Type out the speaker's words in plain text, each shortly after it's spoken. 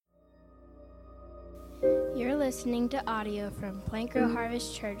You're listening to audio from Plank Row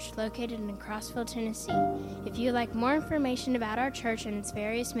Harvest Church located in Crossville, Tennessee. If you'd like more information about our church and its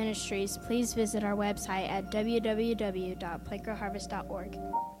various ministries, please visit our website at www.plankrowharvest.org.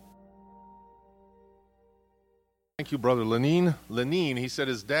 Thank you, Brother Lenin. Lenin, he said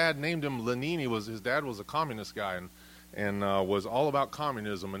his dad named him Lenin. His dad was a communist guy and was all about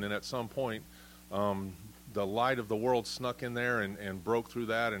communism. And then at some point, the light of the world snuck in there and broke through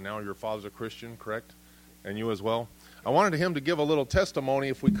that. And now your father's a Christian, correct? And you as well. I wanted him to give a little testimony,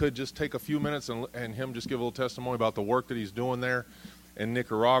 if we could just take a few minutes and him just give a little testimony about the work that he's doing there in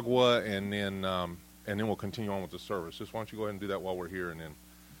Nicaragua, and then we'll continue on with the service. Just why don't you go ahead and do that while we're here, and then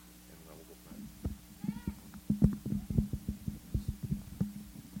we'll go from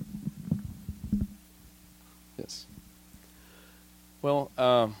there. Yes. Well,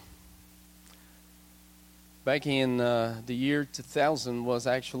 back in the year 2000 was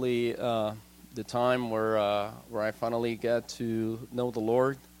actually the time where I finally got to know the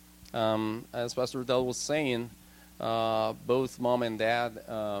Lord. As Pastor Dell was saying, both mom and dad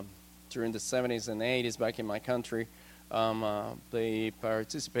during the 70s and 80s back in my country, they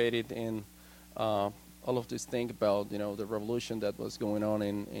participated in all of this thing about the revolution that was going on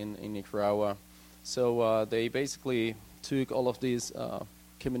in Nicaragua. So they basically took all of these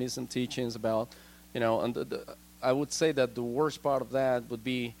communism teachings about and I would say that the worst part of that would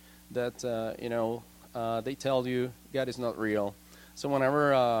be that they tell you God is not real. So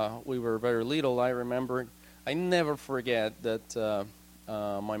whenever we were very little, I never forget that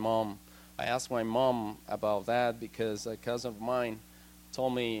I asked my mom about that because a cousin of mine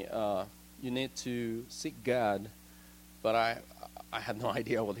told me you need to seek God, but I had no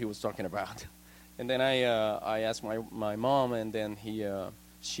idea what he was talking about. And then I asked my mom, and then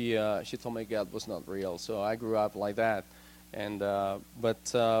she told me God was not real. So I grew up like that,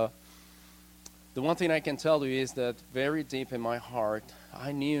 but the one thing I can tell you is that very deep in my heart,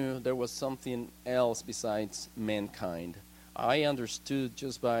 I knew there was something else besides mankind. I understood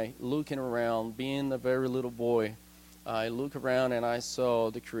just by looking around, being a very little boy. I look around and I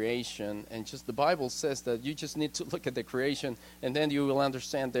saw the creation, and just the Bible says that you just need to look at the creation, and then you will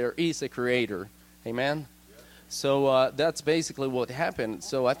understand there is a creator. Amen? Yeah. So that's basically what happened.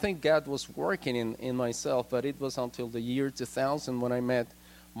 So I think God was working in myself, but it was until the year 2000 when I met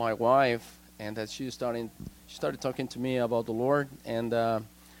my wife, and that she started talking to me about the Lord, and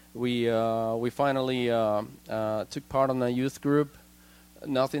we finally took part in a youth group.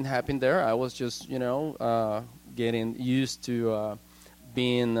 Nothing happened there. I was just getting used to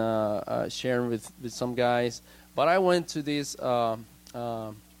being sharing with some guys. But I went to this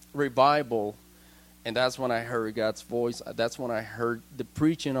revival, and that's when I heard God's voice. That's when I heard the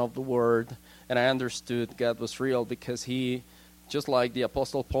preaching of the word, and I understood God was real, because He, just like the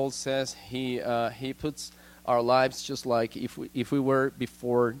Apostle Paul says, he puts our lives just like if we were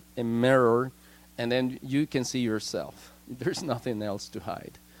before a mirror, and then you can see yourself. There's nothing else to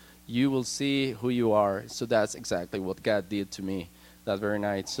hide. You will see who you are. So that's exactly what God did to me that very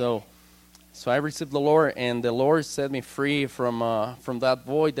night. So I received the Lord, and the Lord set me free from that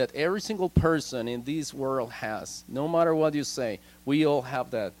void that every single person in this world has. No matter what you say, we all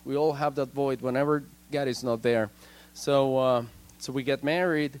have that. We all have that void whenever God is not there. So we got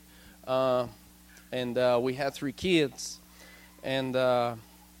married, and we had 3 kids. And I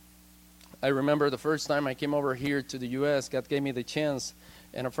remember the first time I came over here to the U.S., God gave me the chance,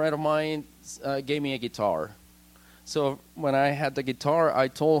 and a friend of mine gave me a guitar. So when I had the guitar, I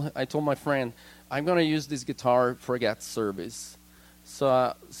told my friend, I'm going to use this guitar for God's service.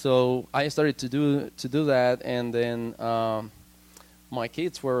 So I started to do that, and then my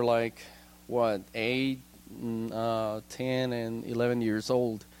kids were like, 8, 10, and 11 years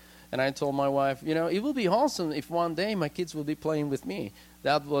old. And I told my wife, it will be awesome if one day my kids will be playing with me.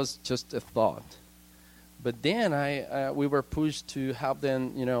 That was just a thought. But then we were pushed to have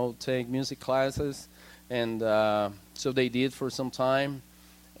them, take music classes, and so they did for some time.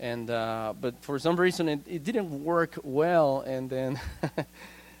 And but for some reason it didn't work well, and then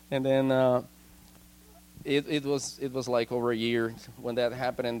it was like over a year when that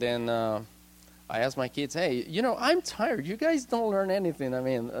happened, and then I asked my kids, hey, I'm tired. You guys don't learn anything. I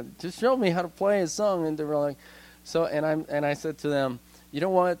mean, just show me how to play a song. And they were like, I said to them, you know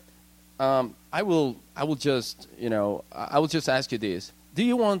what? I will just ask you this. Do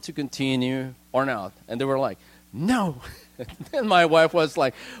you want to continue or not? And they were like, no. And my wife was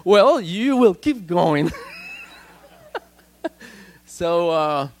like, well, you will keep going.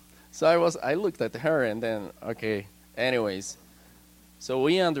 So I looked at her, and then, okay, anyways. So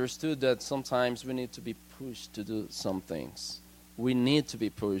we understood that sometimes we need to be pushed to do some things. We need to be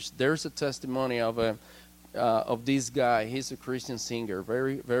pushed. There's a testimony of this guy. He's a Christian singer,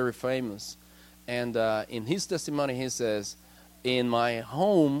 very, very famous. And in his testimony, he says, in my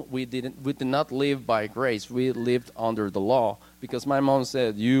home, we did not live by grace. We lived under the law, because my mom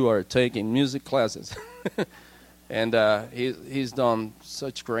said, you are taking music classes. And he's done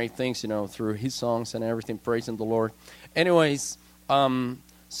such great things, through his songs and everything, praising the Lord. Anyways,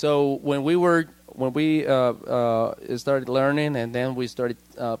 so when we started learning, and then we started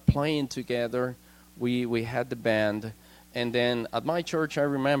playing together, we had the band. And then at my church, I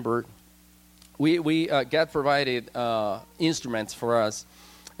remember, God provided instruments for us.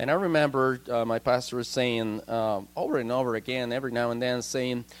 And I remember my pastor was saying over and over again, every now and then,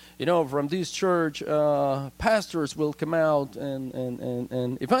 saying, from this church, pastors will come out,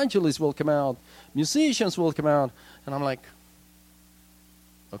 and evangelists will come out, musicians will come out. And I'm like,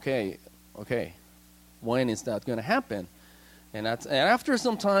 okay, when is that going to happen? And after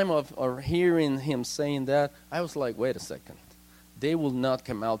some time of hearing him saying that, I was like, wait a second. They will not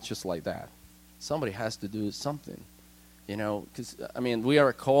come out just like that. Somebody has to do something. Because, we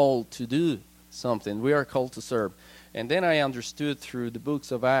are called to do something. We are called to serve. And then I understood through the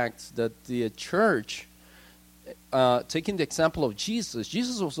books of Acts that the church, taking the example of Jesus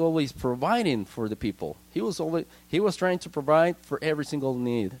was always providing for the people. He was trying to provide for every single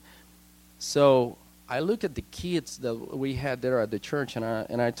need. So I look at the kids that we had there at the church, and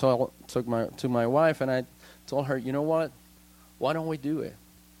I took to my wife, and I told her, you know what? Why don't we do it?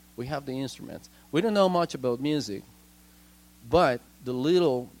 We have the instruments. We don't know much about music. But the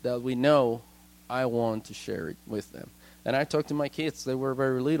little that we know, I want to share it with them. And I talked to my kids. They were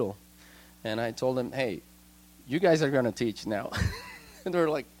very little. And I told them, hey, you guys are going to teach now. And they were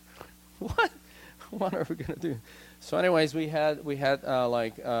like, what? What are we going to do? So anyways, we had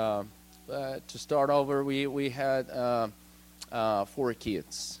to start over, we had 4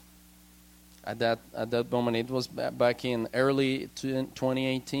 kids. At that moment, it was back in early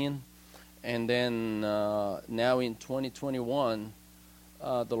 2018. And then now in 2021,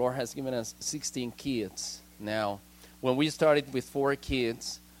 the Lord has given us 16 kids. Now, when we started with 4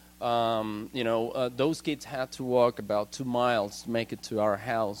 kids, those kids had to walk about 2 miles to make it to our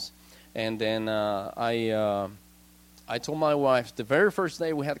house. And then I told my wife, the very first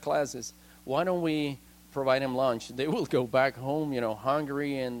day we had classes, why don't we provide them lunch? They will go back home,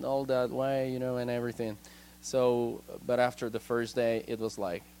 hungry and all that way, and everything. So, but after the first day, it was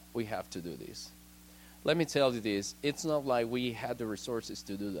like, we have to do this. Let me tell you this. It's not like we had the resources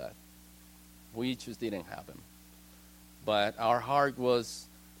to do that. We just didn't have them. But our heart was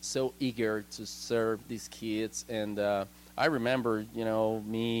so eager to serve these kids. And I remember,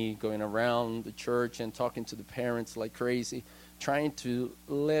 me going around the church and talking to the parents like crazy, trying to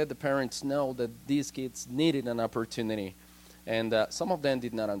let the parents know that these kids needed an opportunity. And some of them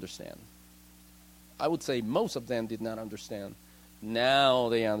did not understand. I would say most of them did not understand. Now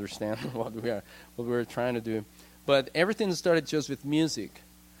they understand what we were trying to do. But everything started just with music.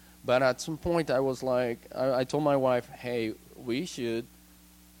 But at some point I was like, I told my wife, hey, we should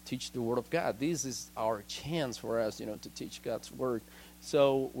teach the Word of God. This is our chance for us, to teach God's Word.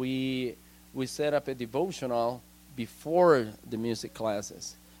 So we set up a devotional before the music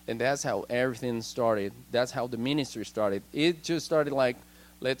classes. And that's how everything started. That's how the ministry started. It just started like,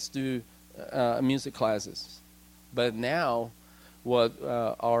 let's do music classes. But now, what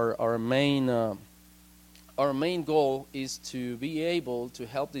our main goal is to be able to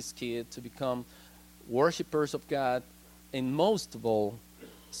help this kid to become worshipers of God, and most of all,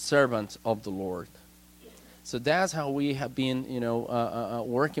 servants of the Lord. So that's how we have been,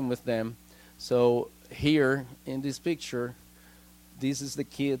 working with them. So here in this picture, this is the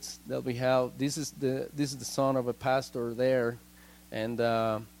kids that we have. This is the son of a pastor there, and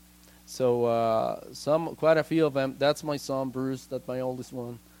quite a few of them. That's my son Bruce. That's my oldest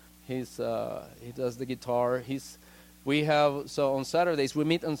one. He does the guitar. So on Saturdays, we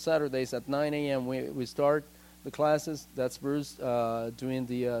meet on Saturdays at 9 a.m. We start the classes. That's Bruce doing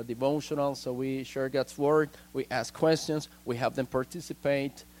the devotional. So we share God's word. We ask questions. We have them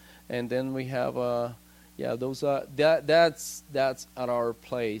participate, and then we have that's at our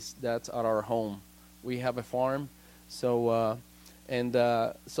place. That's at our home. We have a farm. So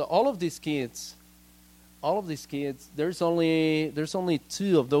all of these kids, there's only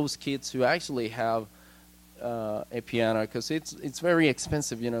 2 of those kids who actually have a piano, because it's very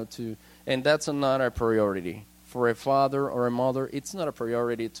expensive, and that's not a priority for a father or a mother. It's not a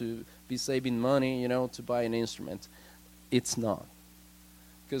priority to be saving money, to buy an instrument. It's not,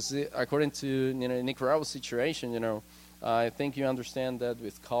 because according to Nicaragua's situation, I think you understand that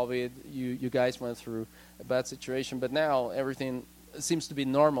with COVID, you guys went through a bad situation, but now everything seems to be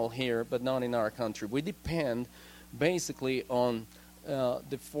normal here, but not in our country. We depend basically on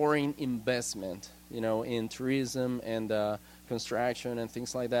the foreign investment, in tourism and construction and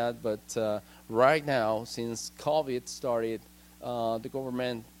things like that. But right now, since COVID started, the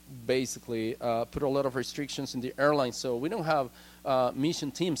government basically put a lot of restrictions in the airlines, so we don't have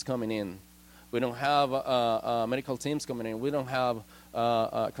mission teams coming in. We don't have medical teams coming in. We don't have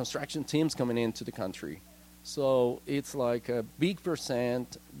construction teams coming into the country. So it's like a big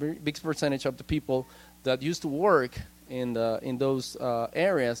percentage of the people that used to work in those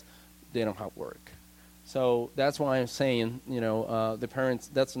areas, they don't have work. So that's why I'm saying, the parents,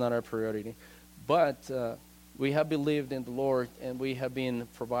 that's not our priority. But we have believed in the Lord, and we have been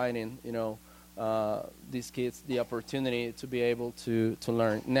providing, these kids the opportunity to be able to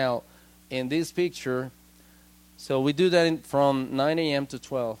learn. Now, in this picture, so we do that from 9 a.m. to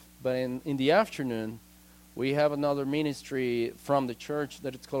 12. But in the afternoon, we have another ministry from the church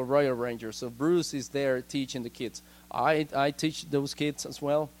that it's called Royal Rangers. So Bruce is there teaching the kids. I teach those kids as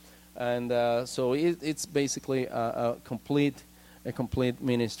well. And so it's basically a complete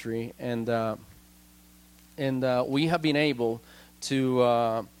ministry. And we have been able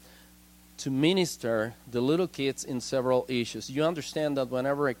to minister the little kids in several issues. You understand that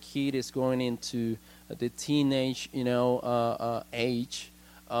whenever a kid is going into the teenage, age,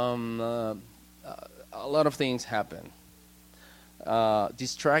 a lot of things happen.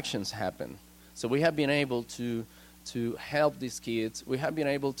 Distractions happen. So we have been able to help these kids. We have been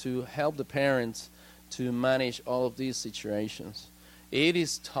able to help the parents to manage all of these situations. It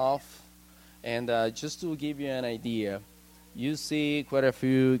is tough, and just to give you an idea, you see quite a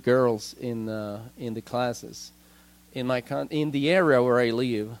few girls in the classes. In the area where I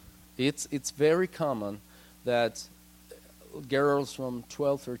live, it's very common that girls from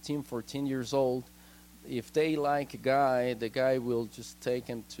 12, 13, 14 years old, if they like a guy, the guy will just take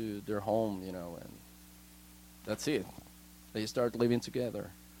him to their home, and that's it. They start living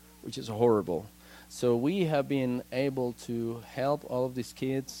together, which is horrible. So we have been able to help all of these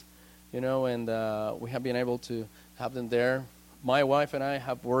kids, and we have been able to have them there. My wife and I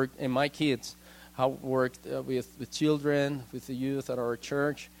have worked, and my kids have worked with the children, with the youth at our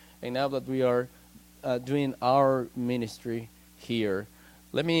church, and now that we are doing our ministry here.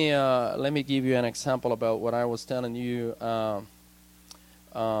 Let me give you an example about what I was telling you.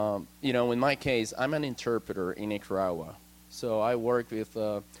 In my case, I'm an interpreter in Nicaragua, so I work with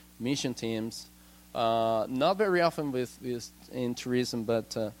mission teams. Not very often with in tourism,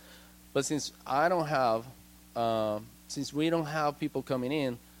 but since we don't have people coming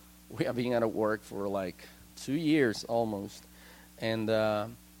in, we have been out of work for like 2 years almost, and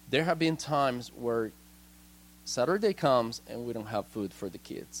there have been times where Saturday comes and we don't have food for the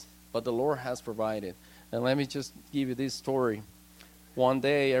kids, but the Lord has provided. And let me just give you this story. One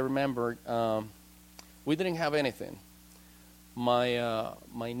day I remember we didn't have anything.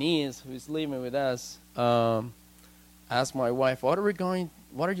 My niece, who is living with us, asked my wife, "What are you going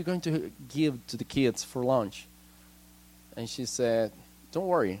to give to the kids for lunch?" And she said, "Don't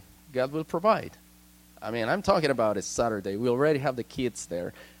worry, God will provide." I mean, I'm talking about a Saturday. We already have the kids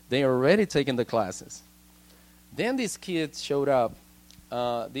there. They are already taking the classes. Then this kid showed up.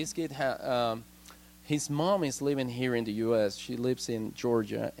 This kid his mom is living here in the U.S. She lives in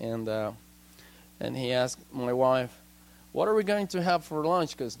Georgia, and he asked my wife, "What are we going to have for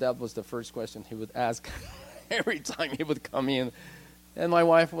lunch?" Because that was the first question he would ask every time he would come in. And my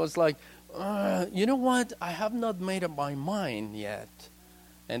wife was like, "You know what? I have not made up my mind yet."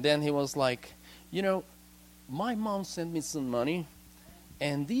 And then he was like, "My mom sent me some money,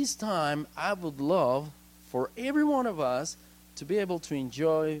 and this time I would love for every one of us to be able to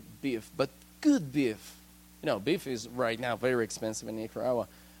enjoy beef, but good beef." Beef is right now very expensive in Nicaragua.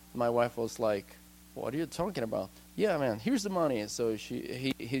 My wife was like, "What are you talking about?" "Yeah, man, here's the money." So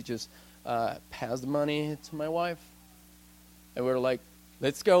he just passed the money to my wife, and we were like,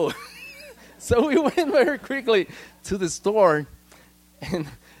 "Let's go." So we went very quickly to the store, and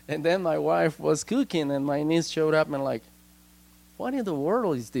then my wife was cooking, and my niece showed up and like, "What in the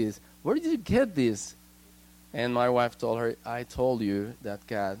world is this? Where did you get this?" And my wife told her, "I told you that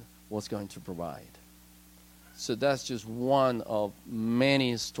God was going to provide." So that's just one of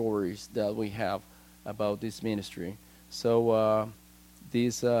many stories that we have about this ministry. So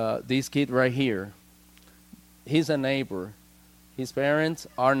this kid right here, he's a neighbor. His parents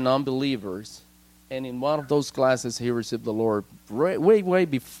are non-believers. And in one of those classes, he received the Lord way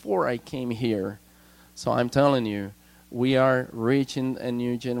before I came here. So I'm telling you, we are reaching a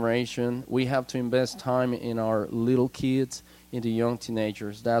new generation. We have to invest time in our little kids, in the young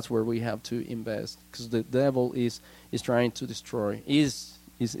teenagers. That's where we have to invest, because the devil is trying to destroy. Is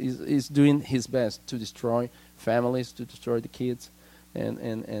doing his best to destroy families, to destroy the kids,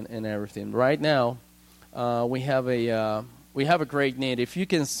 and everything. Right now, we have a great need. If you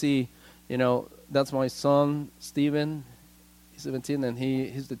can see, that's my son Steven. He's 17, and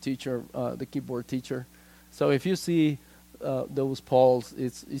he's the teacher, the keyboard teacher. So if you see those poles,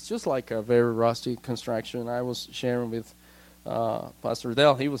 it's just like a very rusty construction. I was sharing with Pastor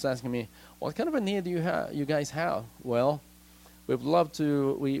Dell. He was asking me, what kind of a need do you guys have? Well, we'd love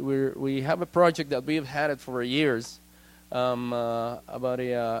to. We have a project that we've had it for years about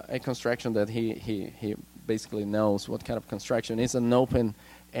a construction that he basically knows what kind of construction. It's an open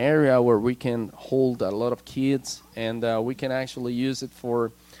area where we can hold a lot of kids, and we can actually use it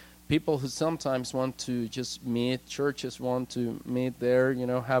for people who sometimes want to just meet. Churches want to meet there,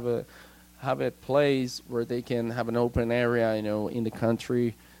 have a place where they can have an open area, in the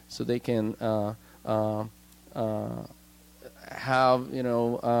country, so they can have,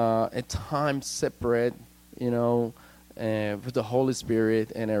 a time separate, with the Holy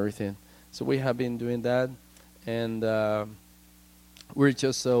Spirit and everything. So we have been doing that, and we're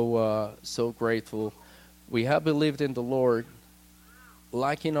just so grateful. We have believed in the Lord,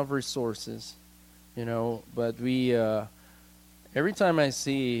 lacking of resources, but we every time I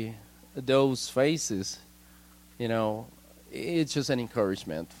see those faces, it's just an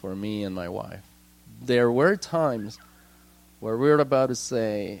encouragement for me and my wife. There were times where we were about to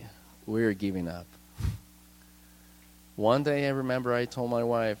say, we're giving up. One day I remember I told my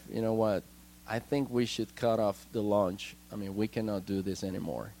wife, you know what, I think we should cut off the lunch. We cannot do this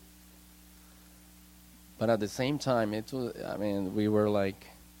anymore. But at the same time, we were like,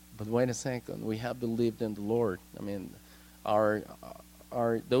 but wait a second, we have believed in the Lord.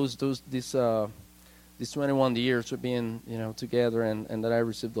 These 21 years we've been, together, and that I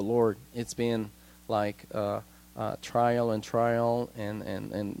received the Lord, it's been like trial and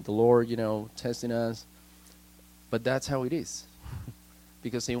the Lord, testing us. But that's how it is,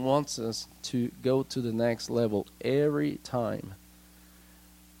 because He wants us to go to the next level every time.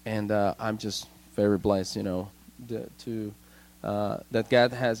 And I'm just very blessed, that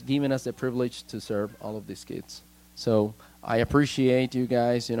God has given us the privilege to serve all of these kids. So I appreciate you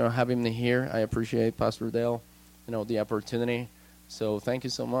guys, having me here. I appreciate Pastor Dale, the opportunity. So thank you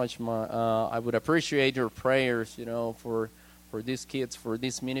so much. I would appreciate your prayers, for these kids, for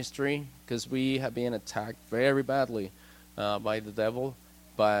this ministry, because we have been attacked very badly by the devil.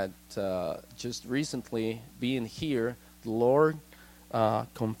 But just recently, being here, the Lord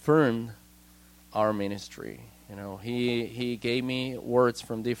confirmed our ministry. He gave me words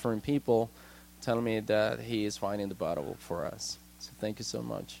from different people telling me that He is fighting the battle for us. So thank you so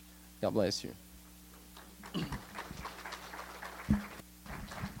much. God bless you.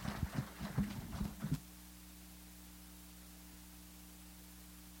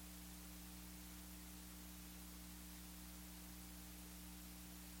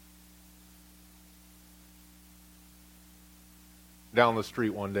 Down the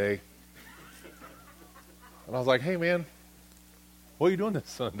street one day, and I was like, hey man, what are you doing this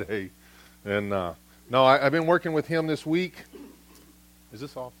Sunday? And no, I've been working with him this week. Is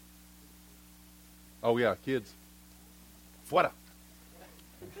this off? Oh yeah, kids. Fuera.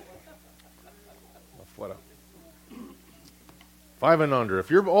 Fuera. 5 and under. If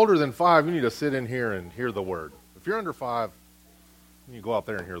you're older than 5, you need to sit in here and hear the word. If you're under 5, you go out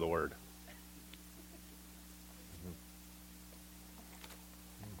there and hear the word.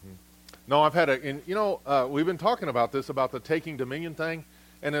 No, I've had we've been talking about this, about the taking dominion thing.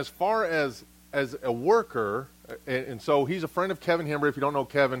 And as far as a worker, and so he's a friend of Kevin Hembry. If you don't know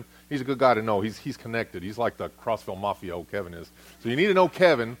Kevin, he's a good guy to know. He's connected. He's like the Crossville Mafia, Kevin is. So you need to know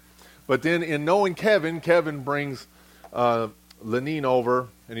Kevin. But then in knowing Kevin brings Lenine over,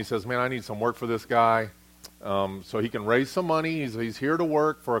 and he says, man, I need some work for this guy. So he can raise some money. He's here to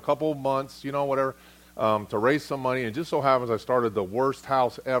work for a couple of months, whatever. To raise some money, and it just so happens I started the worst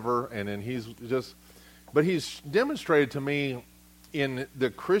house ever, and then he's demonstrated to me in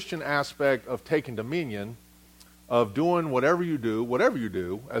the Christian aspect of taking dominion, of doing whatever you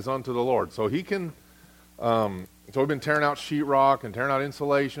do as unto the Lord. So he can, so we've been tearing out sheetrock and tearing out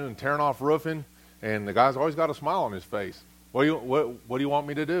insulation and tearing off roofing, and the guy's always got a smile on his face. What do you want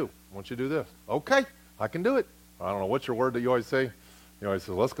me to do? I want you to do this. Okay, I can do it. I don't know, what's your word that you always say? You always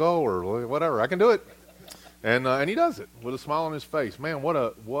say, let's go, or whatever. I can do it. And he does it with a smile on his face. Man, what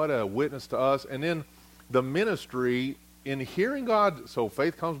a witness to us. And then the ministry in hearing God, so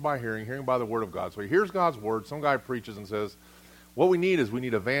faith comes by hearing, hearing by the word of God. So he hears God's word. Some guy preaches and says, what we need is we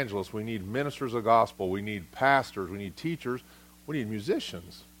need evangelists, we need ministers of the gospel, we need pastors, we need teachers, we need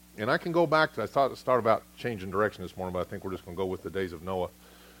musicians. And I can go back to, I thought start about changing direction this morning, but I think we're just going to go with the days of Noah.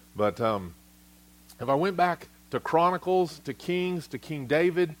 But if I went back to Chronicles, to Kings, to King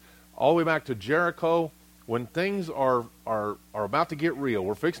David, all the way back to Jericho, when things are about to get real,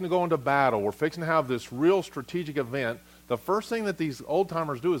 we're fixing to go into battle, we're fixing to have this real strategic event, the first thing that these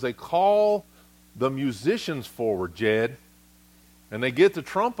old-timers do is they call the musicians forward, Jed, and they get the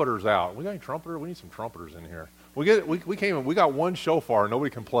trumpeters out. We got any trumpeters? We need some trumpeters in here. We got one shofar, nobody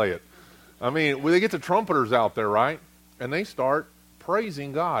can play it. I mean, they get the trumpeters out there, right? And they start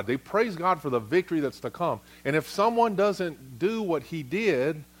praising God. They praise God for the victory that's to come. And if someone doesn't do what he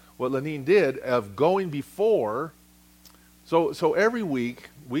did, what Lenine did, of going before, so every week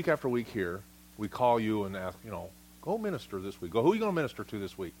after week here, we call you and ask, go minister this week. Who are you going to minister to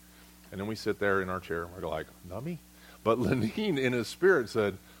this week? And then we sit there in our chair, and we're like, not me. But Lenine in his spirit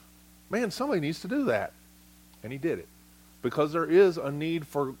said, man, somebody needs to do that. And he did it. Because there is a need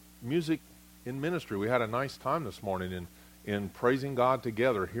for music in ministry. We had a nice time this morning in praising God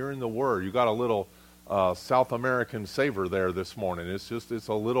together, hearing the word. You got a little South American savor there this morning. It's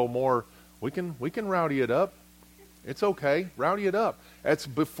a little more, we can rowdy it up. It's okay. Rowdy it up. It's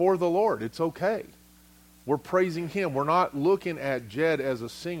before the Lord. It's okay. We're praising him. We're not looking at Jed as a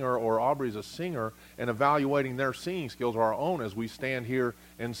singer or Aubrey as a singer and evaluating their singing skills or our own as we stand here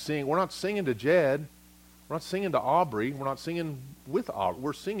and sing. We're not singing to Jed. We're not singing to Aubrey. We're not singing with Aubrey.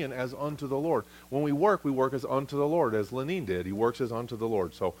 We're singing as unto the Lord. When we work as unto the Lord, as Lenine did. He works as unto the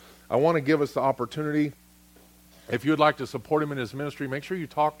Lord. So I want to give us the opportunity. If you would like to support him in his ministry, make sure you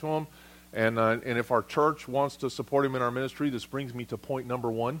talk to him. And if our church wants to support him in our ministry, this brings me to point number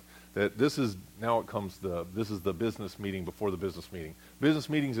one. That this is the business meeting before the business meeting. Business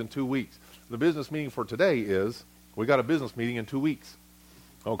meeting's in 2 weeks. The business meeting for today is, we got a business meeting in 2 weeks.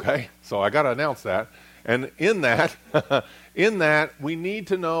 Okay? So I got to announce that. And in that, we need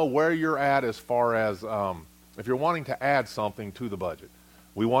to know where you're at as far as if you're wanting to add something to the budget.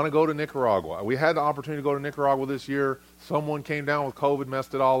 We want to go to Nicaragua. We had the opportunity to go to Nicaragua this year. Someone came down with COVID,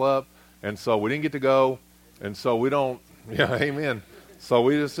 messed it all up, and so we didn't get to go. And so we don't, yeah, amen. So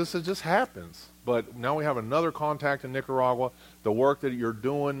it just happens. But now we have another contact in Nicaragua. The work that you're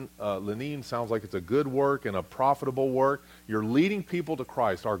doing, Lenine, sounds like it's a good work and a profitable work. You're leading people to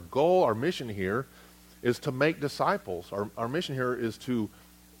Christ. Our goal, our mission here is to make disciples. Our mission here is to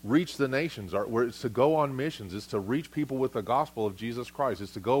reach the nations. It's to go on missions. It's to reach people with the gospel of Jesus Christ.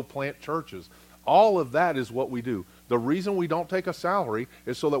 It's to go plant churches. All of that is what we do. The reason we don't take a salary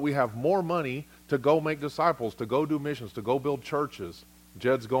is so that we have more money to go make disciples, to go do missions, to go build churches.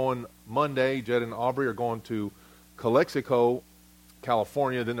 Jed's going Monday. Jed and Aubrey are going to Calexico,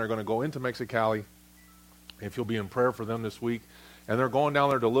 California. Then they're going to go into Mexicali. If you'll be in prayer for them this week. And they're going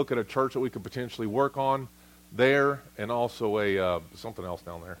down there to look at a church that we could potentially work on there, and also something else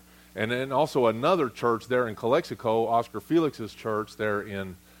down there. And then also another church there in Calexico, Oscar Felix's church there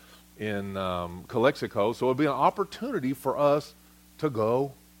in Calexico. So it'll be an opportunity for us to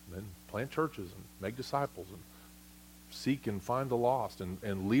go and plant churches and make disciples and seek and find the lost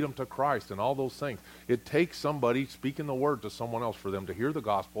and lead them to Christ and all those things. It takes somebody speaking the word to someone else for them to hear the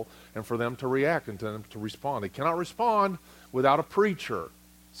gospel and for them to react and to them to respond. They cannot respond without a preacher.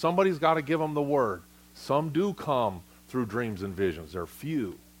 Somebody's got to give them the word. Some do come through dreams and visions. They're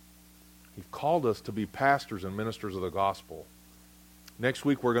few. He's called us to be pastors and ministers of the gospel. Next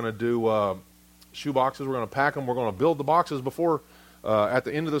week we're going to do shoe boxes. We're going to pack them. We're going to build the boxes before at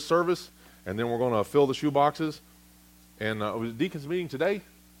the end of the service, and then we're going to fill the shoe boxes. And it was Deacons meeting today.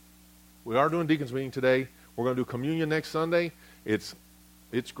 We are doing Deacons meeting today. We're going to do communion next Sunday. It's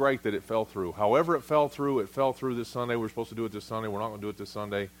great that it fell through. However it fell through this Sunday. We're supposed to do it this Sunday. We're not going to do it this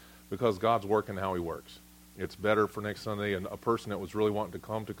Sunday because God's working how he works. It's better for next Sunday, and a person that was really wanting to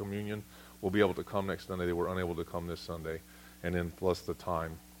come to communion will be able to come next Sunday. They were unable to come this Sunday, and then plus the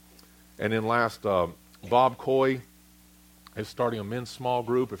time. And then last, Bob Coy is starting a men's small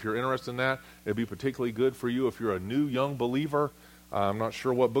group. If you're interested in that, it'd be particularly good for you if you're a new young believer. I'm not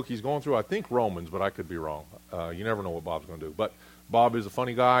sure what book he's going through. I think Romans, but I could be wrong. You never know what Bob's going to do. But Bob is a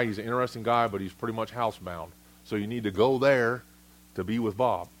funny guy. He's an interesting guy, but he's pretty much housebound. So you need to go there to be with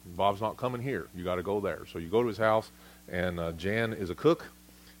Bob. Bob's not coming here. You got to go there. So you go to his house, and Jan is a cook,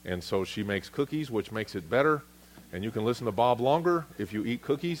 and so she makes cookies, which makes it better. And you can listen to Bob longer if you eat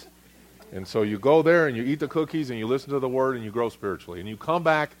cookies. And so you go there and you eat the cookies and you listen to the word and you grow spiritually. And you come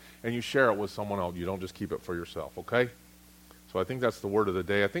back and you share it with someone else. You don't just keep it for yourself, okay? So I think that's the word of the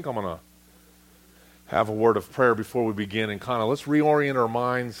day. I think I'm going have a word of prayer before we begin, and kind of let's reorient our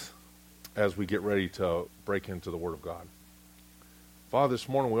minds as we get ready to break into the Word of God. Father, this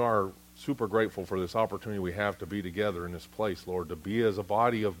morning we are super grateful for this opportunity we have to be together in this place, Lord, to be as a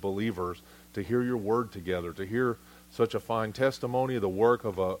body of believers, to hear your word together, to hear such a fine testimony of the work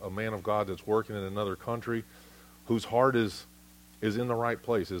of a man of God that's working in another country, whose heart is in the right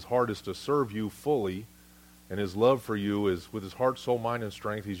place. His heart is to serve you fully, and his love for you is with his heart, soul, mind, and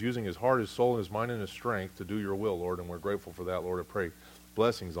strength. He's using his heart, his soul, and his mind, and his strength to do your will, Lord, and we're grateful for that, Lord. I pray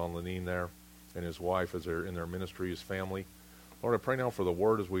blessings on Lenine there and his wife as they're in their ministry, his family. Lord, I pray now for the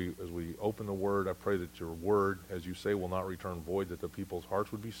word as we open the word. I pray that your word, as you say, will not return void, that the people's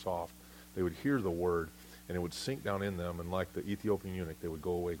hearts would be soft. They would hear the word, and it would sink down in them, and like the Ethiopian eunuch, they would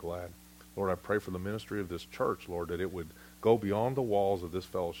go away glad. Lord, I pray for the ministry of this church, Lord, that it would go beyond the walls of this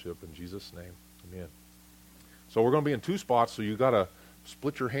fellowship. In Jesus' name, amen. So we're going to be in two spots, so you got to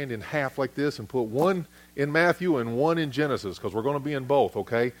split your hand in half like this and put one in Matthew and one in Genesis, because we're going to be in both,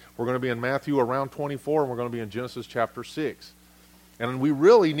 okay? We're going to be in Matthew around 24, and we're going to be in Genesis chapter 6. And we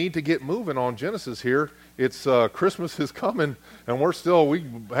really need to get moving on Genesis here. It's Christmas is coming, and we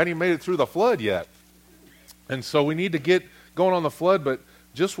hadn't even made it through the flood yet. And so we need to get going on the flood, but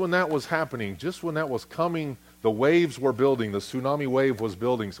just when that was happening, just when that was coming, the waves were building, the tsunami wave was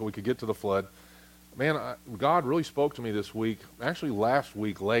building so we could get to the flood. Man, God really spoke to me this week. Actually, last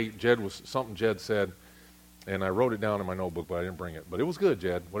week late, something Jed said, and I wrote it down in my notebook, but I didn't bring it. But it was good,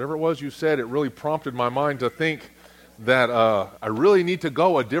 Jed. Whatever it was you said, it really prompted my mind to think that I really need to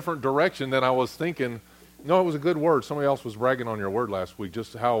go a different direction than I was thinking. No, it was a good word. Somebody else was bragging on your word last week,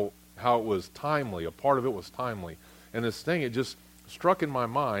 just how it was timely. A part of it was timely. And this thing, it just struck in my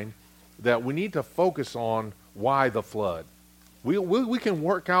mind that we need to focus on why the flood. We can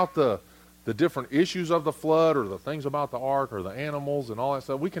work out the different issues of the flood or the things about the ark or the animals and all that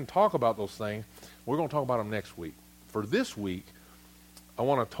stuff. We can talk about those things. We're going to talk about them next week. For this week, I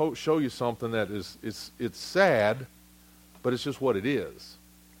want to show you something that it's sad, but it's just what it is,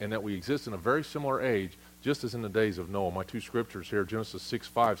 and that we exist in a very similar age, just as in the days of Noah. My two scriptures here, Genesis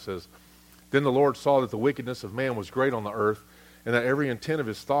 6:5 says, "Then the Lord saw that the wickedness of man was great on the earth, and that every intent of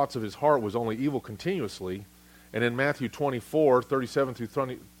his thoughts of his heart was only evil continuously." And in Matthew 24:37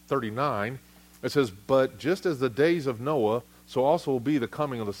 through 39, it says, "But just as the days of Noah, so also will be the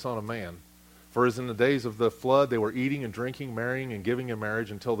coming of the Son of Man. For as in the days of the flood they were eating and drinking, marrying and giving in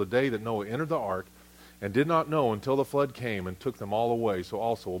marriage, until the day that Noah entered the ark, and did not know until the flood came and took them all away, so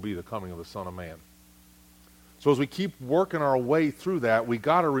also will be the coming of the Son of Man." So as we keep working our way through that, we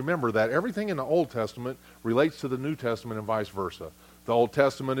got to remember that everything in the Old Testament relates to the New Testament and vice versa. The Old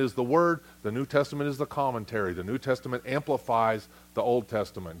Testament is the Word. The New Testament is the commentary. The New Testament amplifies the Old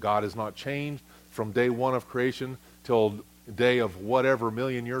Testament. God has not changed from day one of creation till day of whatever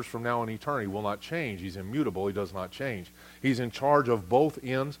million years from now in eternity. Will not change. He's immutable. He does not change. He's in charge of both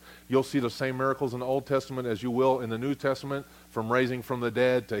ends. You'll see the same miracles in the Old Testament as you will in the New Testament, from raising from the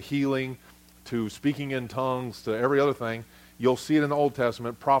dead to healing to speaking in tongues to every other thing. You'll see it in the Old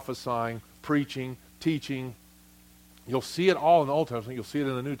Testament, prophesying, preaching, teaching. You'll see it all in the Old Testament. You'll see it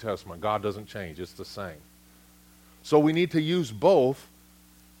in the New Testament. God doesn't change. It's the same. So we need to use both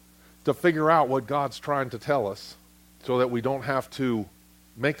to figure out what God's trying to tell us, so that we don't have to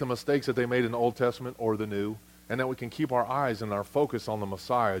make the mistakes that they made in the Old Testament or the New, and that we can keep our eyes and our focus on the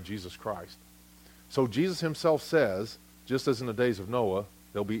Messiah, Jesus Christ. So Jesus himself says, just as in the days of Noah,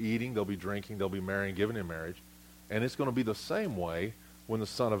 they'll be eating, they'll be drinking, they'll be marrying, giving in marriage, and it's going to be the same way when the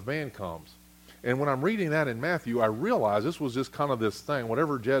Son of Man comes. And when I'm reading that in Matthew, I realize this was just kind of this thing,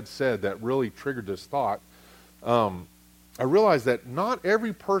 whatever Jed said that really triggered this thought. I realized that not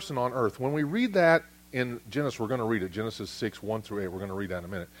every person on earth, when we read that in Genesis, we're going to read it, Genesis 6, 1 through 8, we're going to read that in a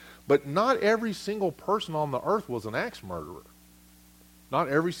minute. But not every single person on the earth was an axe murderer. Not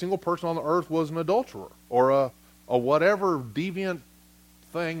every single person on the earth was an adulterer or a whatever deviant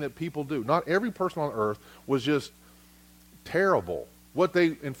thing that people do. Not every person on earth was just terrible.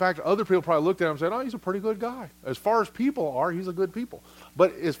 In fact, other people probably looked at him and said, "Oh, he's a pretty good guy. As far as people are, he's a good people."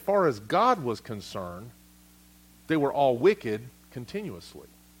 But as far as God was concerned, they were all wicked continuously.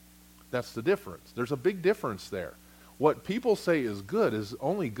 That's the difference. There's a big difference there. What people say is good is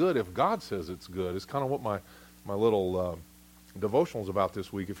only good if God says it's good. It's kind of what my little devotional is about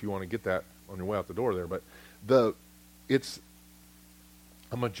this week, if you want to get that on your way out the door there. But it's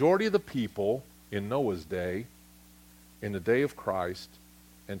a majority of the people in Noah's day, in the day of Christ,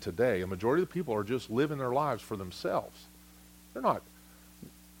 and today, a majority of the people are just living their lives for themselves. They're not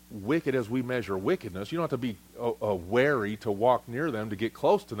wicked as we measure wickedness. You don't have to be wary to walk near them, to get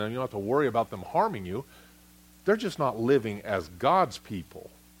close to them. You don't have to worry about them harming you. They're just not living as God's people.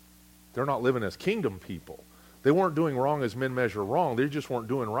 They're not living as kingdom people. They weren't doing wrong as men measure wrong. They just weren't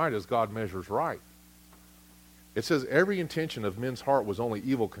doing right as God measures right. It says every intention of men's heart was only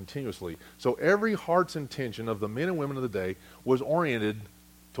evil continuously. So every heart's intention of the men and women of the day was oriented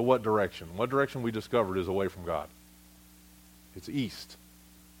to what direction? What direction we discovered is away from God? It's east.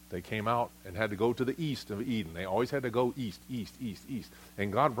 They came out and had to go to the east of Eden. They always had to go east, east, east, east.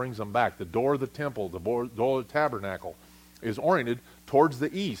 And God brings them back. The door of the temple, the door of the tabernacle is oriented towards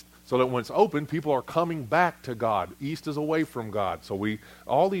the east. So that when it's open, people are coming back to God. East is away from God. So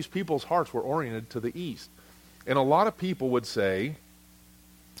all these people's hearts were oriented to the east. And a lot of people would say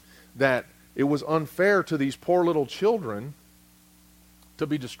that it was unfair to these poor little children to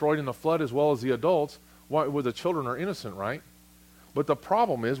be destroyed in the flood as well as the adults. Why? Well, the children are innocent, right? But the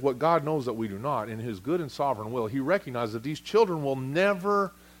problem is what God knows that we do not. In his good and sovereign will, he recognizes that these children will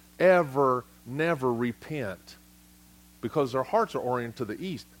never, ever, never repent because their hearts are oriented to the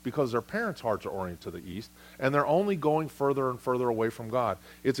east, because their parents' hearts are oriented to the east, and they're only going further and further away from God.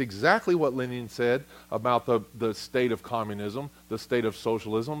 It's exactly what Lenin said about the state of communism, the state of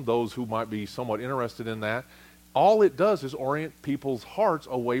socialism, those who might be somewhat interested in that. All it does is orient people's hearts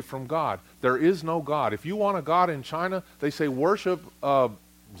away from God. There is no God. If you want a God in China, they say worship Xi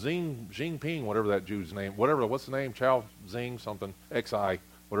Jinping, whatever that Jew's name, what's the name? Chao Xing something, Xi,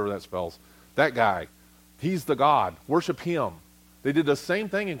 whatever that spells. That guy. He's the God. Worship him. They did the same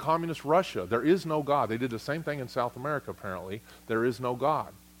thing in communist Russia. There is no God. They did the same thing in South America, apparently. There is no God.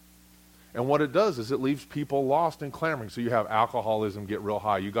 And what it does is it leaves people lost and clamoring. So you have alcoholism get real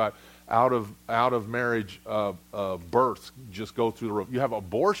high. You got out of marriage births just go through the roof. You have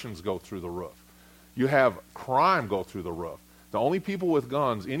abortions go through the roof. You have crime go through the roof. The only people with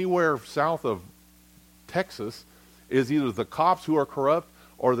guns anywhere south of Texas is either the cops who are corrupt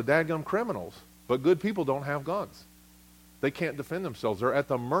or the dadgum criminals. But good people don't have guns. They can't defend themselves. They're at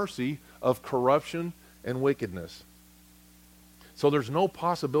the mercy of corruption and wickedness. So there's no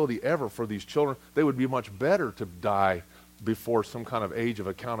possibility ever for these children. They would be much better to die before some kind of age of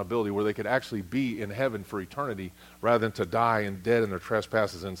accountability where they could actually be in heaven for eternity rather than to die and dead in their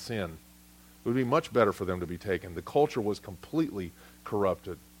trespasses and sin. It would be much better for them to be taken. The culture was completely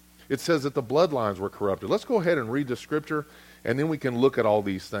corrupted. It says that the bloodlines were corrupted. Let's go ahead and read the scripture, and then we can look at all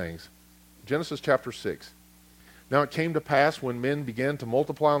these things. Genesis chapter 6. Now it came to pass when men began to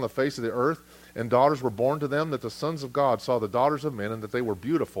multiply on the face of the earth, and daughters were born to them, that the sons of God saw the daughters of men, and that they were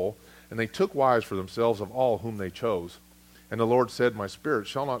beautiful, and they took wives for themselves of all whom they chose. And the Lord said, My spirit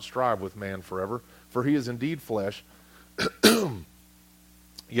shall not strive with man forever, for he is indeed flesh.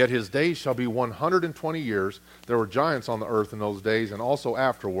 Yet his days shall be 120 years. There were giants on the earth in those days, and also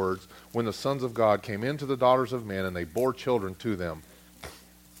afterwards, when the sons of God came into the daughters of men, and they bore children to them.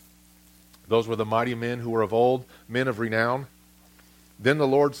 Those were the mighty men who were of old, men of renown. Then the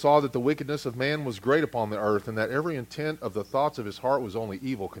Lord saw that the wickedness of man was great upon the earth, and that every intent of the thoughts of his heart was only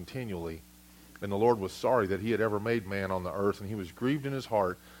evil continually. And the Lord was sorry that he had ever made man on the earth, and he was grieved in his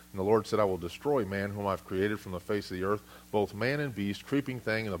heart. And the Lord said, I will destroy man whom I have created from the face of the earth, both man and beast, creeping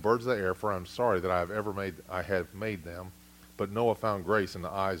thing, and the birds of the air, for I am sorry that I have made them. But Noah found grace in the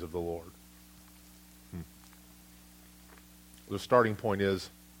eyes of the Lord. The starting point is,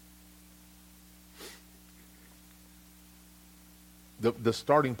 the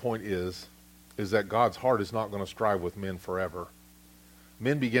starting point is that God's heart is not going to strive with men forever.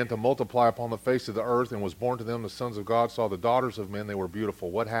 Men began to multiply upon the face of the earth, and was born to them the sons of God, saw the daughters of men, they were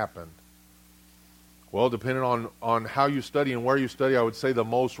beautiful. What happened? Well, depending on how you study and where you study, I would say the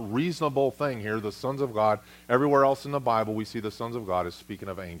most reasonable thing here, the sons of God, everywhere else in the Bible we see the sons of God is speaking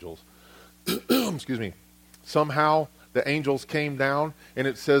of angels. Excuse me. Somehow the angels came down, and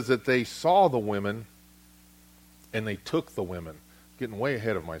it says that they saw the women, and they took the women. Getting way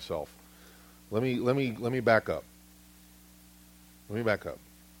ahead of myself. Let me back up. Let me back up.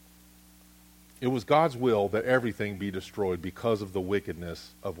 It was God's will that everything be destroyed because of the wickedness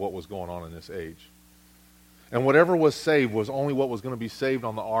of what was going on in this age. And whatever was saved was only what was going to be saved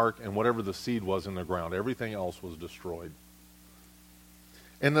on the ark, and whatever the seed was in the ground. Everything else was destroyed.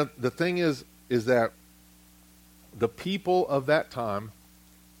 And the thing is that the people of that time,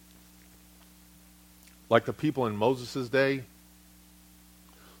 like the people in Moses' day,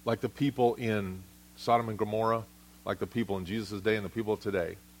 like the people in Sodom and Gomorrah, like the people in Jesus' day and the people of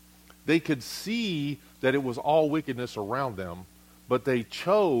today, they could see that it was all wickedness around them, but they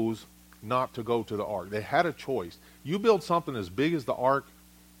chose not to go to the ark. They had a choice. You build something as big as the ark,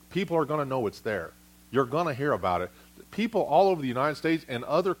 people are going to know it's there. You're going to hear about it. People all over the United States and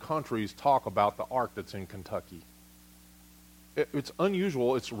other countries talk about the ark that's in Kentucky. It's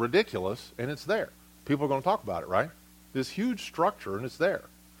unusual, it's ridiculous, and it's there. People are going to talk about it, right? This huge structure, and it's there.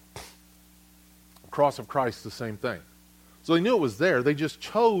 cross of Christ, the same thing. So they knew it was there. They just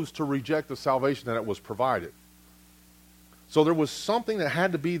chose to reject the salvation that it was provided. So there was something that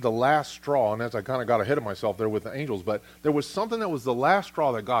had to be the last straw, and as I kind of got ahead of myself there with the angels, but there was something that was the last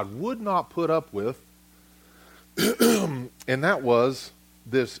straw that God would not put up with, and that was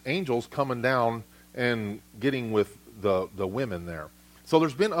this angels coming down and getting with the women there. So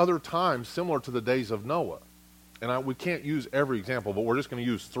there's been other times similar to the days of Noah. And we can't use every example, but we're just going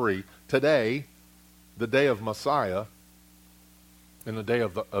to use 3. Today, the day of Messiah, and the day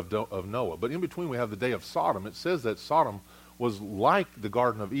of Noah. But in between we have the day of Sodom. It says that Sodom was like the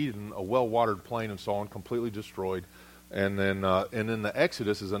Garden of Eden, a well-watered plain and so on, completely destroyed. And then the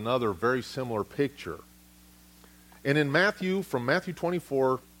Exodus is another very similar picture. And in Matthew, from Matthew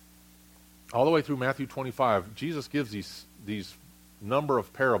 24 all the way through Matthew 25, Jesus gives these number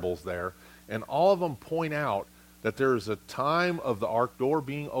of parables there, and all of them point out that there is a time of the ark door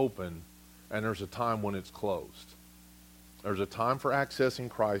being open, and there's a time when it's closed. There's a time for accessing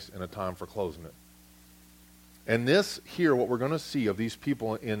Christ and a time for closing it. And this here, what we're going to see of these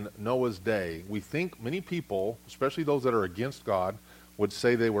people in Noah's day, we think many people, especially those that are against God, would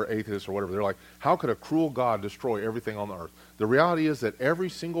say they were atheists or whatever. They're like, how could a cruel God destroy everything on the earth? The reality is that every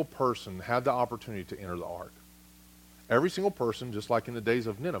single person had the opportunity to enter the ark. Every single person, just like in the days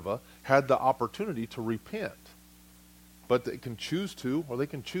of Nineveh, had the opportunity to repent. But they can choose to, or they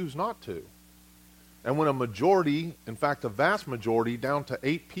can choose not to. And when a majority, in fact a vast majority, down to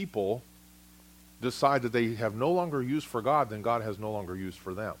 8 people, decide that they have no longer use for God, then God has no longer use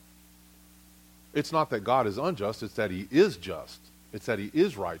for them. It's not that God is unjust, it's that he is just. It's that he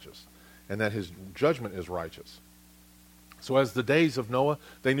is righteous, and that his judgment is righteous. So as the days of Noah,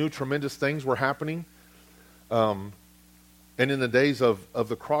 they knew tremendous things were happening. And in the days of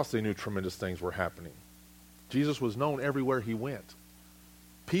the cross, they knew tremendous things were happening. Jesus was known everywhere he went.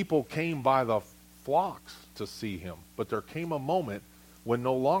 People came by the flocks to see him. But there came a moment when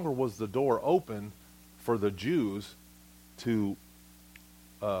no longer was the door open for the Jews to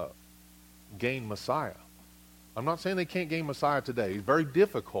gain Messiah. I'm not saying they can't gain Messiah today. It's very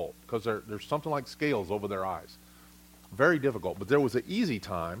difficult because there's something like scales over their eyes. Very difficult. But there was an easy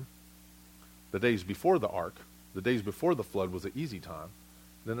time, the days before the ark, the days before the flood was an easy time.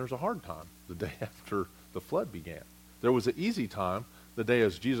 Then there's a hard time, the day after the flood began. There was an easy time, the day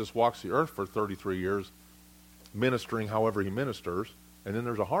as Jesus walks the earth for 33 years, ministering however he ministers. And then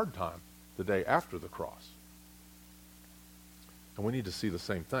there's a hard time, the day after the cross. And we need to see the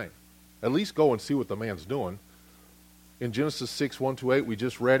same thing. At least go and see what the man's doing. In Genesis 6, 1-8, we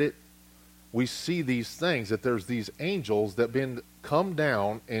just read it. We see these things, that there's these angels that come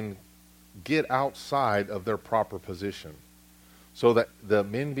down and get outside of their proper position. So that the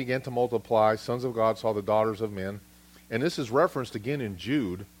men began to multiply, sons of God saw the daughters of men. And this is referenced again in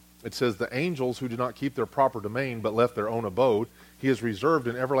Jude. It says, the angels who did not keep their proper domain but left their own abode, he has reserved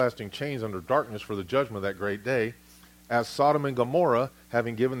in everlasting chains under darkness for the judgment of that great day. As Sodom and Gomorrah,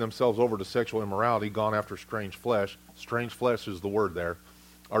 having given themselves over to sexual immorality, gone after strange flesh is the word there,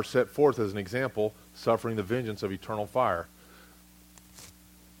 are set forth as an example, suffering the vengeance of eternal fire.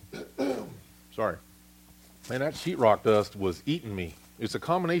 Sorry. Man, that sheetrock dust was eating me. It's a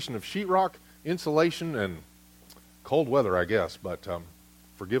combination of sheetrock, insulation, and cold weather, I guess, but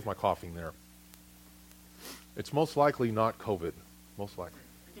forgive my coughing there. It's most likely not COVID. Most likely.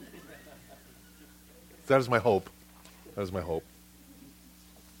 That is my hope. That is my hope.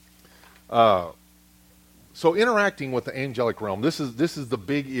 So interacting with the angelic realm, this is the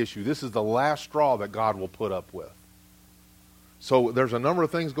big issue. This is the last straw that God will put up with. So there's a number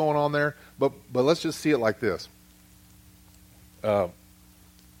of things going on there, but let's just see it like this.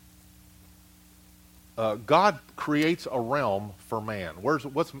 God creates a realm for man.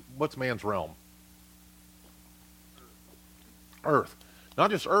 What's man's realm? Earth. Not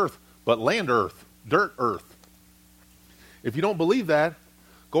just earth, but land earth, dirt earth. If you don't believe that,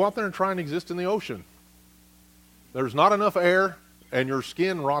 go out there and try and exist in the ocean. There's not enough air, and your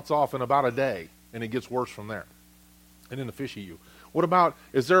skin rots off in about a day, and it gets worse from there. And then the fish eat you. What about,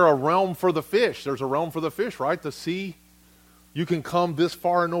 is there a realm for the fish? There's a realm for the fish, right? The sea, you can come this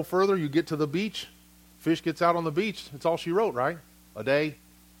far and no further. You get to the beach. Fish gets out on the beach. It's all she wrote, right? A day,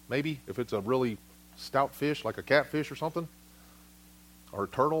 maybe, if it's a really stout fish, like a catfish or something, or a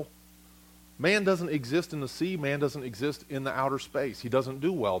turtle. Man doesn't exist in the sea. Man doesn't exist in the outer space. He doesn't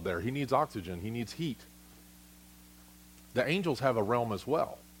do well there. He needs oxygen. He needs heat. The angels have a realm as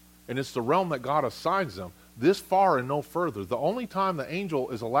well. And it's the realm that God assigns them, this far and no further. The only time the angel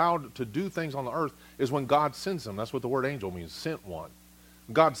is allowed to do things on the earth is when God sends them. That's what the word angel means, sent one.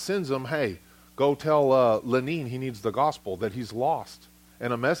 God sends them, hey, go tell Lenin he needs the gospel, that he's lost.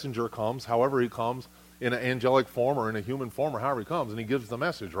 and a messenger comes, however he comes, in an angelic form or in a human form or however he comes, and he gives the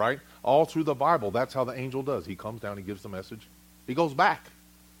message, right? All through the Bible, that's how the angel does. He comes down, he gives the message. He goes back.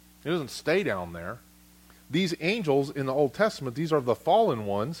 He doesn't stay down there. These angels in the Old Testament, these are the fallen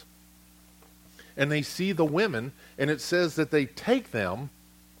ones, and they see the women, and it says that they take them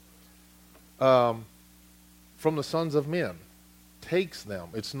from the sons of men. Takes them.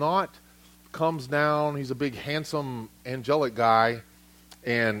 It's not comes down, he's a big, handsome, angelic guy,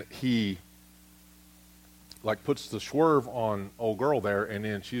 and he like puts the swerve on old girl there, and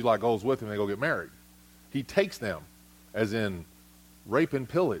then she like goes with him and they go get married. He takes them, as in rape and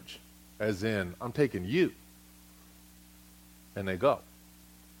pillage, as in I'm taking you. And they go.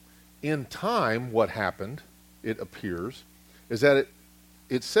 In time, what happened, it appears, is that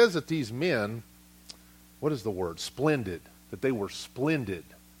it says that these men, what is the word? Splendid. That they were splendid.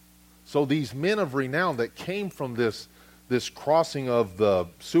 So these men of renown that came from this crossing of the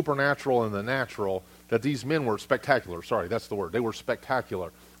supernatural and the natural, that these men were spectacular. Sorry, that's the word. They were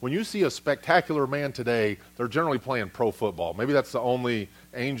spectacular. When you see a spectacular man today, they're generally playing pro football. Maybe that's the only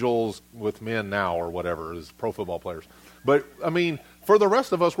angels with men now or whatever is pro football players. But, I mean, for the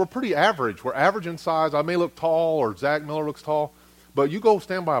rest of us, we're pretty average. We're average in size. I may look tall, or Zach Miller looks tall. But you go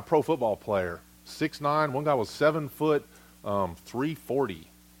stand by a pro football player, 6'9". One guy was 7 foot, 340.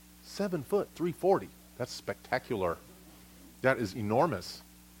 7 foot, 340. That's spectacular. That is enormous.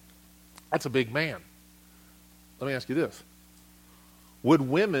 That's a big man. Let me ask you this. Would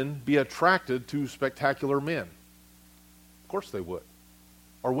women be attracted to spectacular men? Of course they would.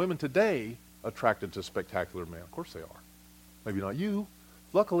 Are women today attracted to spectacular men? Of course they are. Maybe not you.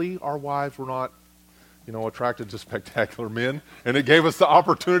 Luckily, our wives were not, attracted to spectacular men, and it gave us the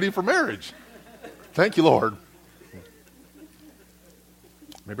opportunity for marriage. Thank you, Lord.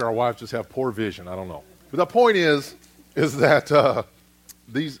 Maybe our wives just have poor vision. I don't know. But the point is that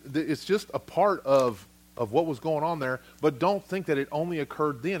it's just a part of what was going on there, but don't think that it only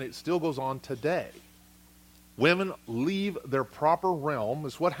occurred then. It still goes on today. Women leave their proper realm.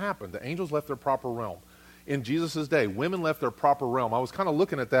 It's what happened. The angels left their proper realm. In Jesus' day, women left their proper realm. I was kind of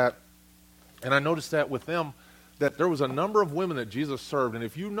looking at that, and I noticed that with them, that there was a number of women that Jesus served, and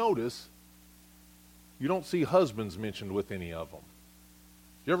if you notice, you don't see husbands mentioned with any of them.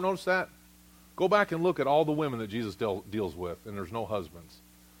 You ever notice that? Go back and look at all the women that Jesus deals with, and there's no husbands.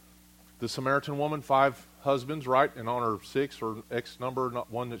 The Samaritan woman, 5 husbands, right? And on her 6th or X number,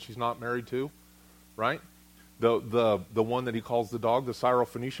 one that she's not married to, right? The one that he calls the dog, the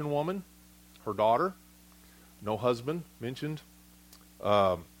Syrophoenician woman, her daughter, no husband mentioned.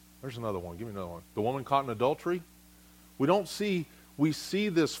 There's another one. Give me another one. The woman caught in adultery. We see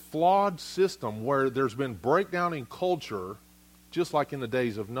this flawed system where there's been breakdown in culture, just like in the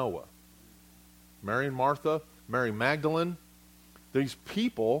days of Noah. Mary and Martha, Mary Magdalene, these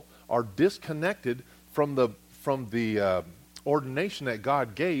people are disconnected from the ordination that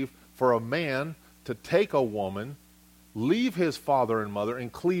God gave for a man to take a woman, leave his father and mother,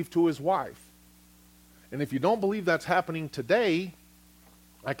 and cleave to his wife. And if you don't believe that's happening today,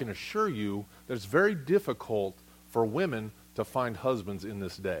 I can assure you that it's very difficult for women to find husbands in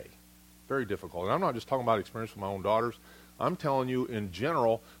this day. Very difficult. And I'm not just talking about experience with my own daughters. I'm telling you in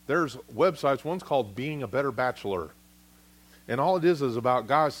general, there's websites, one's called Being a Better Bachelor. And all it is about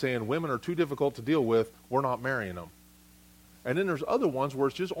guys saying women are too difficult to deal with, we're not marrying them. And then there's other ones where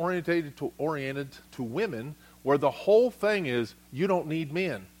it's just oriented to women, where the whole thing is you don't need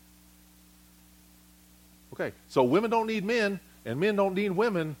men. Okay, so women don't need men, and men don't need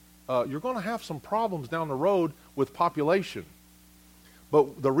women. You're going to have some problems down the road with population.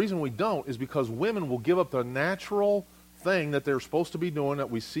 But the reason we don't is because women will give up the natural thing that they're supposed to be doing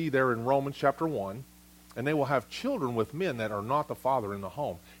that we see there in Romans chapter 1, and they will have children with men that are not the father in the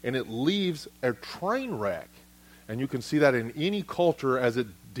home. And it leaves a train wreck. And you can see that in any culture as it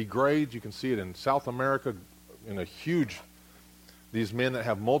degrades. You can see it in South America in a huge, these men that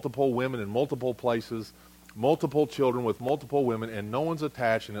have multiple women in multiple places, multiple children with multiple women, and no one's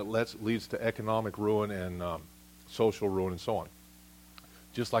attached, and it leads to economic ruin and social ruin and so on.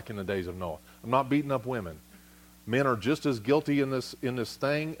 Just like in the days of Noah. I'm not beating up women. Men are just as guilty in this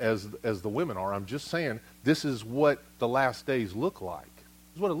thing as the women are. I'm just saying this is what the last days look like.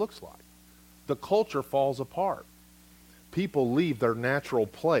 This is what it looks like. The culture falls apart. People leave their natural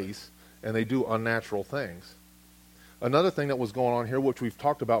place and they do unnatural things. Another thing that was going on here, which we've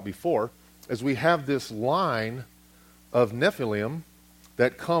talked about before, is we have this line of Nephilim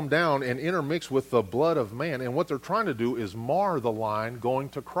that come down and intermix with the blood of man. And what they're trying to do is mar the line going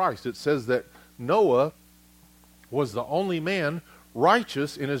to Christ. It says that Noah was the only man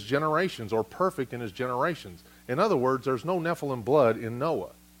righteous in his generations, or perfect in his generations. In other words, there's no Nephilim blood in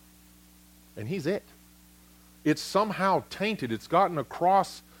Noah. And he's it. It's somehow tainted. It's gotten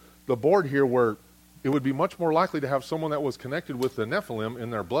across the board here where it would be much more likely to have someone that was connected with the Nephilim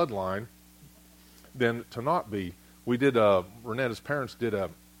in their bloodline than to not be. We did, Renetta's parents did a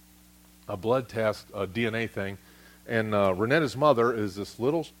blood test, a DNA thing, and Renetta's mother is this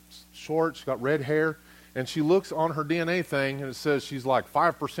little short, she's got red hair, and she looks on her DNA thing and it says she's like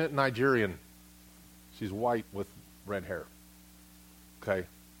 5% Nigerian. She's white with red hair. Okay,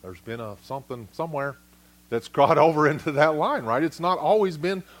 there's been something somewhere that's got over into that line, right? It's not always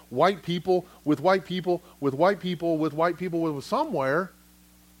been white people with white people with white people with white people with somewhere.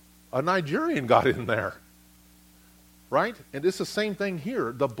 A Nigerian got in there, right? And it's the same thing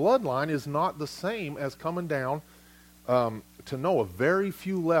here. The bloodline is not the same as coming down to Noah. Very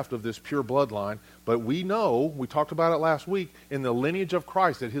few left of this pure bloodline, but we know, we talked about it last week, in the lineage of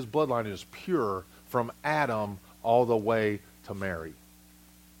Christ that his bloodline is pure from Adam all the way to Mary.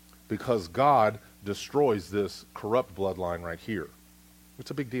 Because God destroys this corrupt bloodline right here.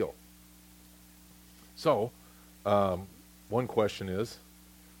 It's a big deal. So, one question is,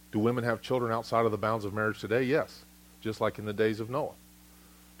 do women have children outside of the bounds of marriage today? Yes, just like in the days of Noah.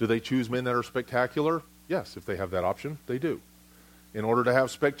 Do they choose men that are spectacular? Yes, if they have that option, they do. In order to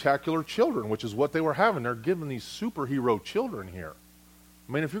have spectacular children, which is what they were having, they're giving these superhero children here.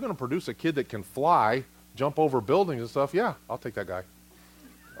 I mean, if you're going to produce a kid that can fly, jump over buildings and stuff, yeah, I'll take that guy.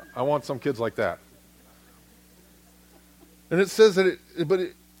 I want some kids like that. And it says that,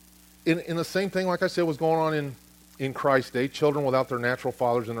 in the same thing, like I said, was going on in Christ's day, children without their natural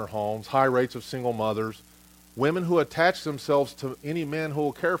fathers in their homes, high rates of single mothers, women who attach themselves to any man who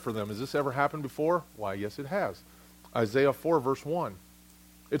will care for them. Has this ever happened before? Why, yes, it has. Isaiah 4, verse 1.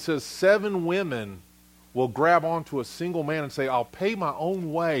 It says, 7 women will grab onto a single man and say, I'll pay my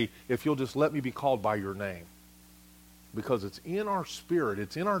own way if you'll just let me be called by your name. Because it's in our spirit,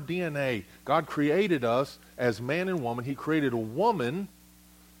 it's in our DNA. God created us as man and woman. He created a woman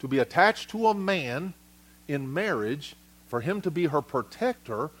to be attached to a man in marriage, for him to be her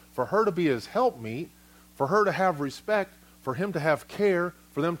protector, for her to be his helpmeet, for her to have respect, for him to have care,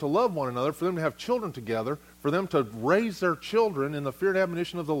 for them to love one another, for them to have children together, for them to raise their children in the fear and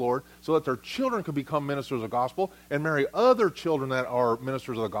admonition of the Lord, so that their children could become ministers of the gospel and marry other children that are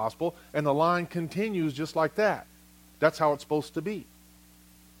ministers of the gospel, and the line continues just like that. That's how it's supposed to be.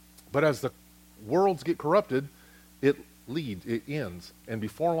 But as the worlds get corrupted, it ends. And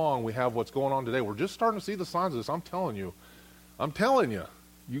before long, we have what's going on today. We're just starting to see the signs of this. I'm telling you.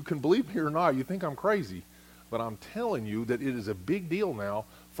 You can believe me or not. You think I'm crazy. But I'm telling you that it is a big deal now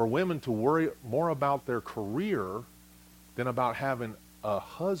for women to worry more about their career than about having a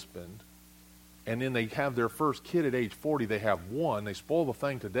husband. And then they have their first kid at age 40. They have one. They spoil the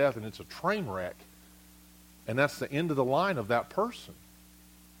thing to death, and it's a train wreck. And that's the end of the line of that person.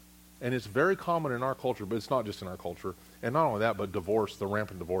 And it's very common in our culture, but it's not just in our culture. And not only that, but divorce, the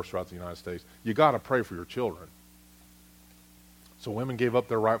rampant divorce throughout the United States. You got to pray for your children. So women gave up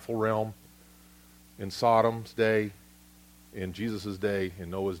their rightful realm in Sodom's day, in Jesus' day,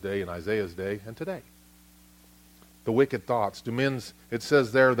 in Noah's day, in Isaiah's day, and today. The wicked thoughts. It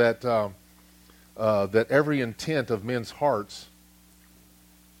says there that that every intent of men's hearts,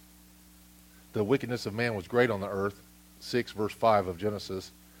 the wickedness of man was great on the earth, 6 verse 5 of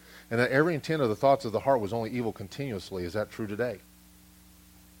Genesis, and that every intent of the thoughts of the heart was only evil continuously. Is that true today?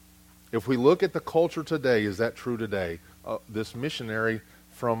 If we look at the culture today, is that true today? This missionary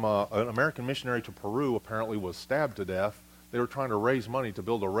from an American missionary to Peru apparently was stabbed to death. They were trying to raise money to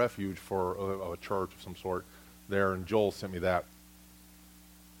build a refuge for a church of some sort there, and Joel sent me that.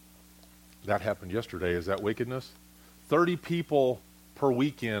 That happened yesterday. Is that wickedness? 30 people per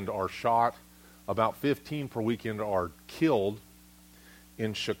weekend are shot. About 15 per weekend are killed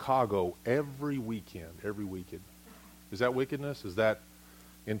in Chicago every weekend. Is that wickedness? Is that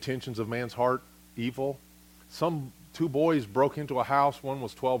intentions of man's heart evil? Some 2 boys broke into a house. One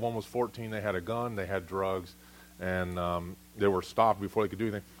was 12, one was 14. They had a gun, they had drugs, and they were stopped before they could do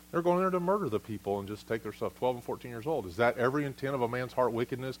anything. They're going there to murder the people and just take their stuff. 12 and 14 years old. Is that every intent of a man's heart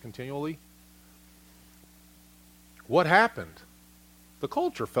wickedness continually? What happened? The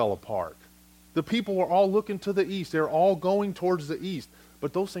culture fell apart. The people were all looking to the east. They're all going towards the east.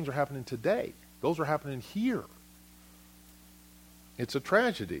 But those things are happening today. Those are happening here. It's a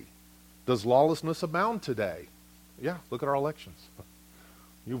tragedy. Does lawlessness abound today? Yeah, look at our elections.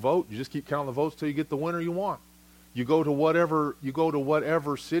 You vote, you just keep counting the votes till you get the winner you want. You go to whatever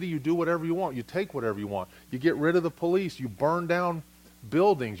city, you do whatever you want. You take whatever you want. You get rid of the police. You burn down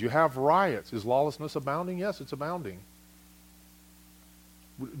buildings. You have riots. Is lawlessness abounding? Yes, it's abounding.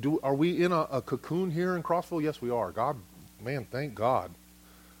 Are we in a cocoon here in Crossville? Yes, we are. God, man, thank God.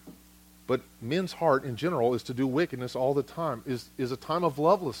 But men's heart in general is to do wickedness all the time. Is a time of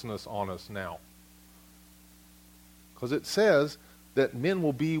lovelessness on us now. Because it says that men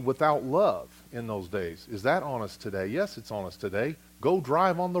will be without love in those days. Is that on us today? Yes, it's on us today. Go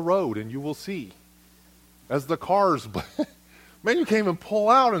drive on the road and you will see. As the cars, man, you can't even pull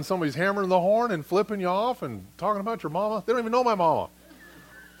out and somebody's hammering the horn and flipping you off and talking about your mama. They don't even know my mama.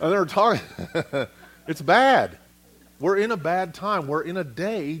 And they're talking. It's bad. We're in a bad time. We're in a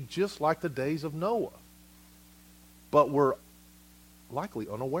day just like the days of Noah. But we're likely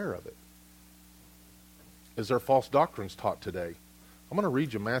unaware of it. Is there false doctrines taught today? I'm going to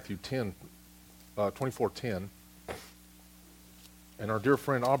read you Matthew 10, 24:10. And our dear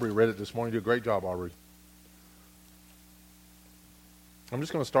friend Aubrey read it this morning. You did a great job, Aubrey. I'm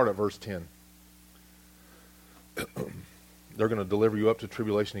just going to start at verse 10. They're going to deliver you up to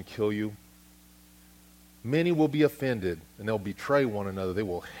tribulation and kill you. Many will be offended, and they'll betray one another. They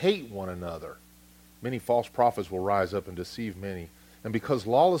will hate one another. Many false prophets will rise up and deceive many. And because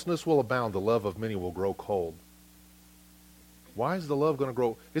lawlessness will abound, the love of many will grow cold. Why is the love going to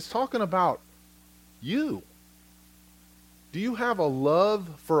grow? It's talking about you. Do you have a love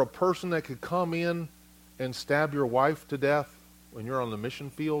for a person that could come in and stab your wife to death when you're on the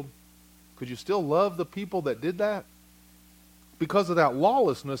mission field? Could you still love the people that did that? Because of that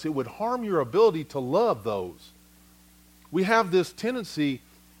lawlessness, it would harm your ability to love those. We have this tendency,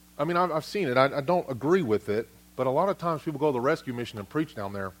 I mean, I've seen it. I don't agree with it, but a lot of times people go to the rescue mission and preach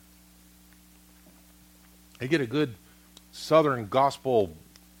down there. They get a good Southern gospel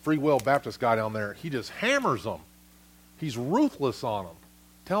free will Baptist guy down there. He just hammers them. He's ruthless on them,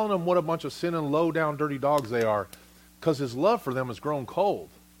 telling them what a bunch of sinning, low-down, dirty dogs they are, because his love for them has grown cold.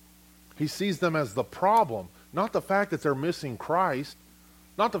 He sees them as the problem. Not the fact that they're missing Christ.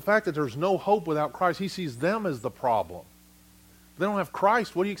 Not the fact that there's no hope without Christ. He sees them as the problem. If they don't have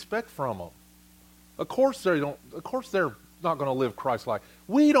Christ, what do you expect from them? Of course they're not going to live Christ-like.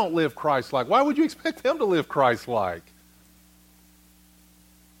 We don't live Christ-like. Why would you expect them to live Christ-like?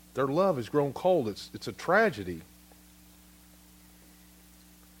 Their love has grown cold. It's a tragedy.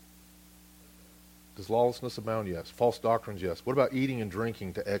 Does lawlessness abound? Yes. False doctrines? Yes. What about eating and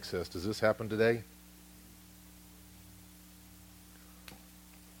drinking to excess? Does this happen today?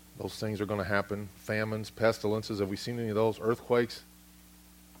 Those things are going to happen. Famines, pestilences. Have we seen any of those? Earthquakes?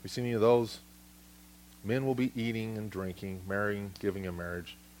 Have we seen any of those? Men will be eating and drinking, marrying, giving in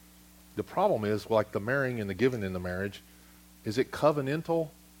marriage. The problem is, like the marrying and the giving in the marriage, is it covenantal?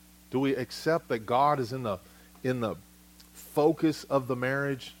 Do we accept that God is in the focus of the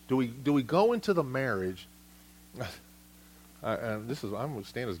marriage? Do we go into the marriage? I'm going to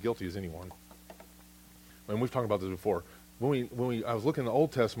stand as guilty as anyone. And we've talked about this before. I was looking in the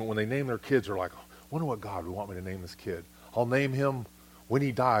Old Testament, when they name their kids, they're like, I wonder what God would want me to name this kid. I'll name him when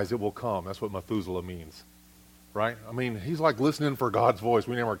he dies, it will come. That's what Methuselah means, right? I mean, he's like listening for God's voice.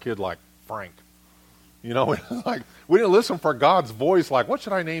 We name our kid like Frank. You know, like we didn't listen for God's voice like, what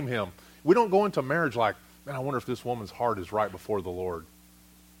should I name him? We don't go into marriage like, man, I wonder if this woman's heart is right before the Lord.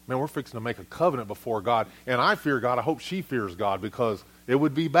 Man, we're fixing to make a covenant before God, and I fear God. I hope she fears God, because it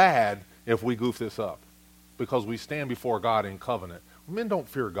would be bad if we goof this up, because we stand before God in covenant. Men don't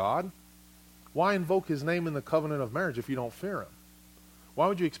fear God. Why invoke his name in the covenant of marriage if you don't fear him? Why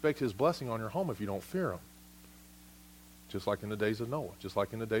would you expect his blessing on your home if you don't fear him? Just like in the days of Noah, just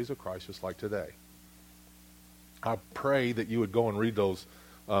like in the days of Christ, just like today. I pray that you would go and read those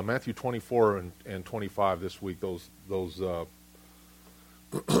Matthew 24 and 25 this week, those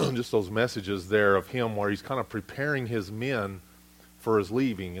just those messages there of him where he's kind of preparing his men for his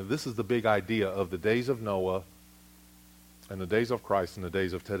leaving. And this is the big idea of the days of Noah and the days of Christ and the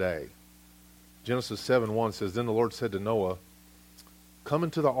days of today. Genesis 7:1 says, Then the Lord said to Noah, Come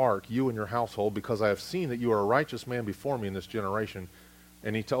into the ark, you and your household, because I have seen that you are a righteous man before me in this generation.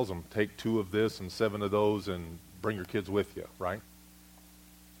 And he tells them, take 2 of this and 7 of those and bring your kids with you, right?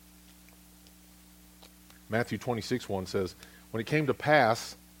 Matthew 26:1 says, When it came to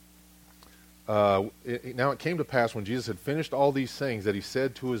pass, now it came to pass when Jesus had finished all these things that he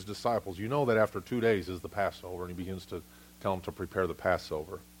said to his disciples, you know that after 2 days is the Passover, and he begins to tell them to prepare the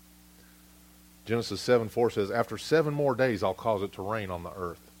Passover. Genesis 7:4 says, After 7 more days I'll cause it to rain on the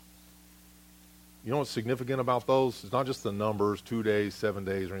earth. You know what's significant about those? It's not just the numbers, 2 days, 7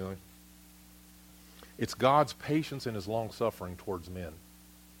 days, or anything. It's God's patience and his long-suffering towards men.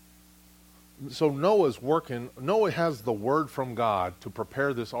 So Noah's working. Noah has the word from God to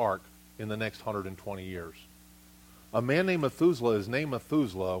prepare this ark in the next 120 years. A man named Methuselah is named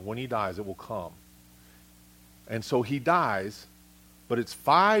Methuselah. When he dies, it will come. And so he dies, But it's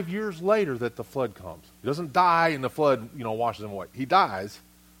 5 years later that the flood comes. He doesn't die and the flood, washes him away. He dies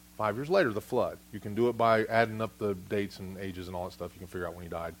 5 years later, the flood. You can do it by adding up the dates and ages and all that stuff. You can figure out when he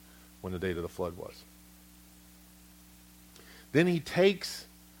died, when the date of the flood was. Then he takes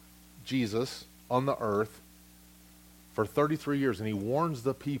Jesus on the earth for 33 years, and he warns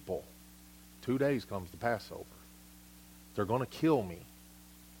the people. 2 days comes the Passover. They're going to kill me.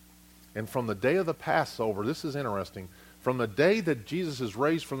 And from the day of the Passover, this is interesting, from the day that Jesus is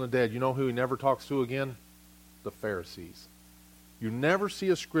raised from the dead, you know who he never talks to again? The Pharisees. You never see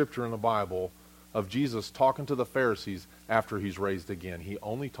a scripture in the Bible of Jesus talking to the Pharisees after he's raised again. He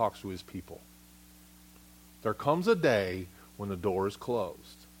only talks to his people. There comes a day when the door is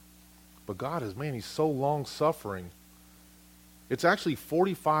closed. But God is, he's so long-suffering. It's actually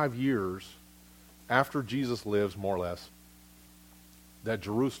 45 years after Jesus lives, more or less, that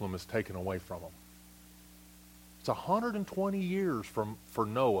Jerusalem is taken away from him. It's 120 years for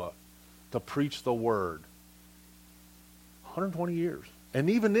Noah to preach the word. 120 years. And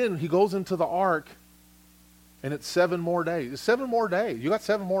even then, he goes into the ark, and it's 7 more days. It's 7 more days. You got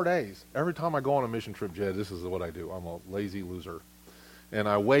 7 more days. Every time I go on a mission trip, Jed, this is what I do. I'm a lazy loser. And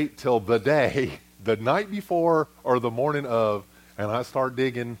I wait till the day, the night before or the morning of, and I start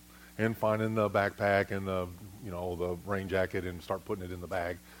digging and finding the backpack and the rain jacket and start putting it in the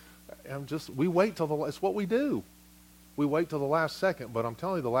bag. We wait till it's what we do. We wait till the last second, but I'm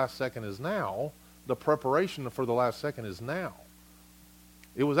telling you, the last second is now. The preparation for the last second is now.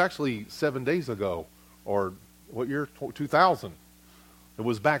 It was actually 7 days ago, or what year? 2000. It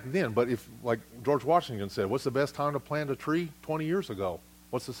was back then, but if, like George Washington said, what's the best time to plant a tree? 20 years ago.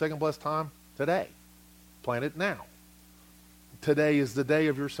 What's the second best time? Today. Plant it now. Today is the day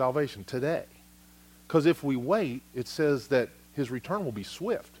of your salvation. Today. Because if we wait, it says that his return will be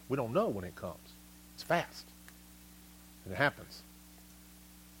swift. We don't know when it comes. It's fast. And it happens.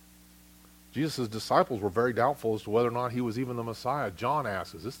 Jesus' disciples were very doubtful as to whether or not he was even the Messiah. John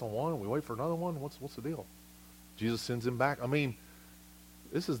asks, is this the one? We wait for another one? What's the deal? Jesus sends him back.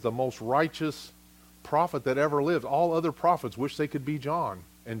 This is the most righteous prophet that ever lived. All other prophets wish they could be John.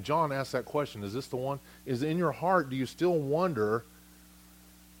 And John asked that question, is this the one? Is in your heart, do you still wonder,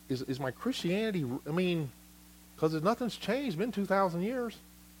 is my Christianity, because nothing's changed. It's been 2,000 years.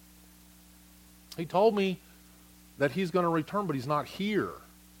 He told me that he's going to return, but he's not here.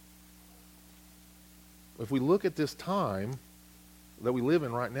 If we look at this time that we live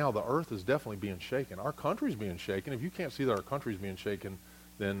in right now, the earth is definitely being shaken. Our country's being shaken. If you can't see that our country's being shaken,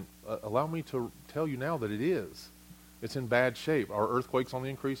 then allow me to tell you now that it is. It's in bad shape. Are earthquakes on the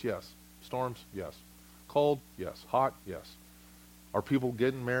increase? Yes. Storms? Yes. Cold? Yes. Hot? Yes. Are people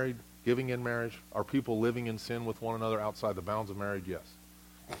getting married, giving in marriage? Are people living in sin with one another outside the bounds of marriage? Yes.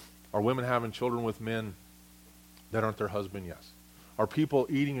 Are women having children with men that aren't their husband? Yes. Are people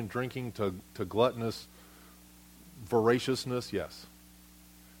eating and drinking to gluttonous voraciousness? Yes.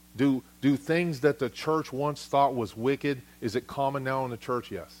 Do things that the church once thought was wicked, is it common now in the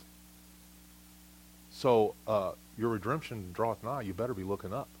church? Yes. So your redemption draweth nigh. You better be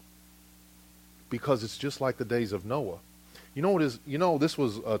looking up, because it's just like the days of Noah. You know what is? This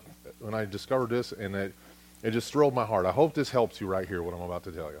was when I discovered this, and it just thrilled my heart. I hope this helps you right here, what I'm about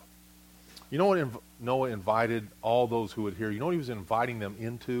to tell you. You know what Noah invited all those who would hear? You know what he was inviting them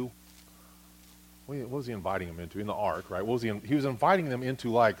into? What was he inviting them into? In the ark, right? What was he was inviting them into,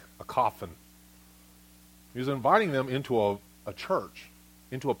 like a coffin. He was inviting them into a church,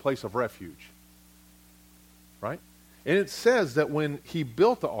 into a place of refuge. Right? And it says that when he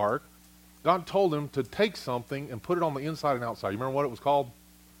built the ark, God told him to take something and put it on the inside and outside. You remember what it was called?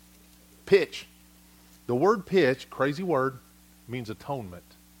 Pitch. The word pitch, crazy word, means atonement.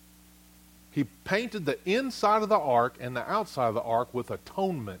 He painted the inside of the ark and the outside of the ark with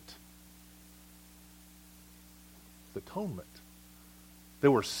atonement. Atonement. They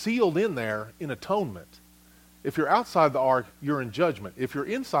were sealed in there in atonement. If you're outside the ark, you're in judgment. If you're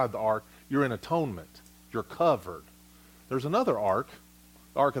inside the ark, you're in atonement. You're covered. There's another ark,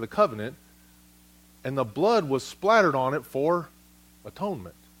 the Ark of the Covenant, and the blood was splattered on it for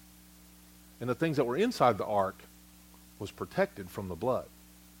atonement. And the things that were inside the ark was protected from the blood.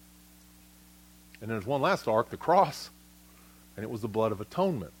 And there's one last ark, the cross, and it was the blood of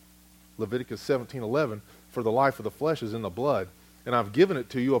atonement. Leviticus 17:11, for the life of the flesh is in the blood, and I've given it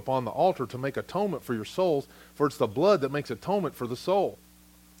to you upon the altar to make atonement for your souls, for it's the blood that makes atonement for the soul.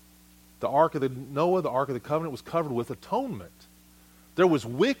 The ark of Noah, the Ark of the Covenant, was covered with atonement. There was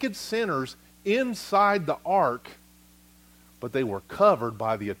wicked sinners inside the ark, but they were covered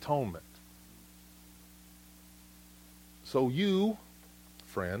by the atonement. So you,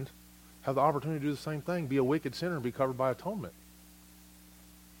 friend, have the opportunity to do the same thing. Be a wicked sinner and be covered by atonement.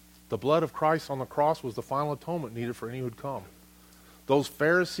 The blood of Christ on the cross was the final atonement needed for any who would come. Those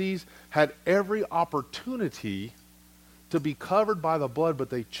Pharisees had every opportunity to be covered by the blood, but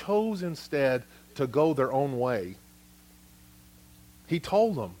they chose instead to go their own way. He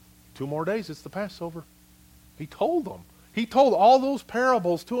told them, 2 more days, it's the Passover. He told them. He told all those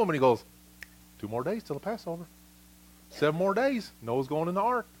parables to them, and he goes, 2 more days till the Passover. 7 more days, Noah's going in the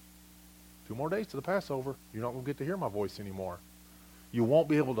ark. 2 more days to the Passover. You're not going to get to hear my voice anymore. You won't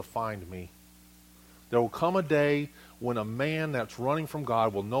be able to find me. There will come a day when a man that's running from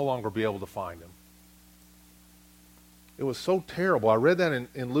God will no longer be able to find him. It was so terrible. I read that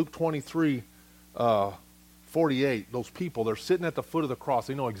in Luke 23, 48. Those people, they're sitting at the foot of the cross.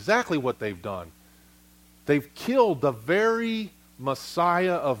 They know exactly what they've done. They've killed the very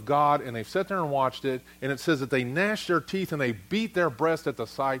Messiah of God, and they've sat there and watched it, and it says that they gnashed their teeth and they beat their breast at the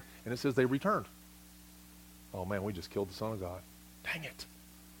sight, and it says they returned. Oh man, we just killed the Son of God. Dang it.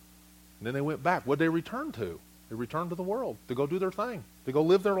 And then they went back. What did they return to? They returned to the world to go do their thing, to go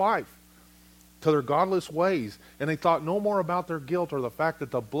live their life, to their godless ways. And they thought no more about their guilt or the fact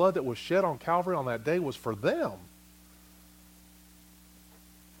that the blood that was shed on Calvary on that day was for them.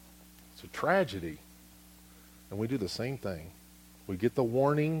 It's a tragedy. And we do the same thing. We get the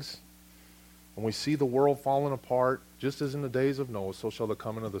warnings, and we see the world falling apart. Just as in the days of Noah, so shall the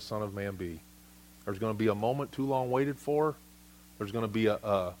coming of the Son of Man be. There's going to be a moment too long waited for. There's going to be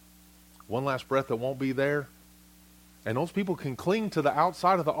a one last breath that won't be there. And those people can cling to the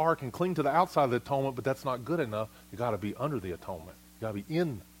outside of the ark and cling to the outside of the atonement, but that's not good enough. You got to be under the atonement. You got to be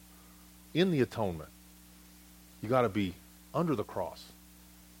in the atonement. You got to be under the cross.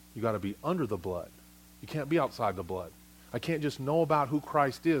 You got to be under the blood. You can't be outside the blood. I can't just know about who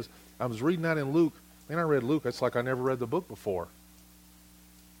Christ is. I was reading that in Luke, and I read Luke. It's like I never read the book before.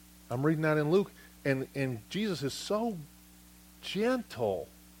 I'm reading that in Luke, and Jesus is so gentle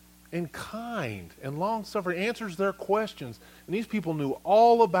and kind and long-suffering, answers their questions. And these people knew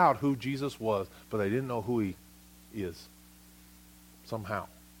all about who Jesus was, but they didn't know who he is somehow.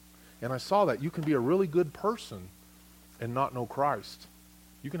 And I saw that. You can be a really good person and not know Christ.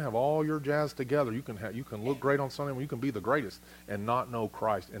 You can have all your jazz together. You can look great on Sunday. You can be the greatest and not know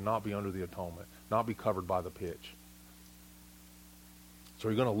Christ and not be under the atonement, not be covered by the pitch. So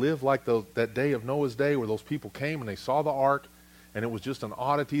you're going to live like that day of Noah's day where those people came and they saw the ark and it was just an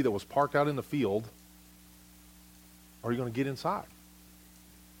oddity that was parked out in the field, or are you going to get inside?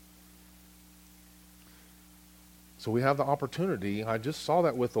 So we have the opportunity. I just saw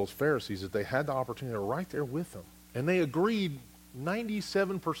that with those Pharisees, that they had the opportunity. They were right there with them. And they agreed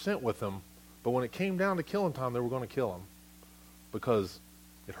 97% with them, but when it came down to killing time, they were going to kill him because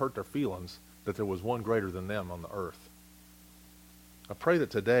it hurt their feelings that there was one greater than them on the earth. I pray that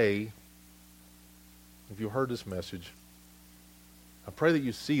today, if you heard this message, I pray that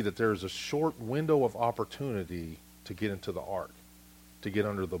you see that there is a short window of opportunity to get into the ark, to get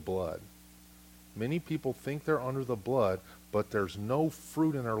under the blood. Many people think they're under the blood, but there's no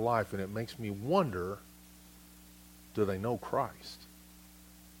fruit in their life, and it makes me wonder, do they know Christ?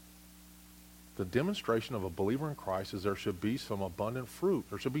 The demonstration of a believer in Christ is there should be some abundant fruit.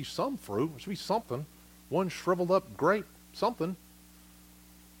 There should be some fruit. There should be something. One shriveled up grape, something.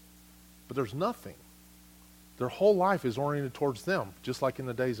 But there's nothing. Their whole life is oriented towards them, just like in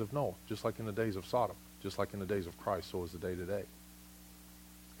the days of Noah, just like in the days of Sodom, just like in the days of Christ, so is the day today.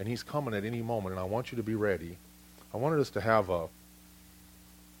 And he's coming at any moment, and I want you to be ready. I wanted us to have a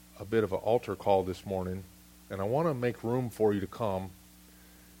bit of an altar call this morning, and I want to make room for you to come.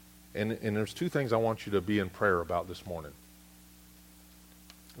 And there's 2 things I want you to be in prayer about this morning.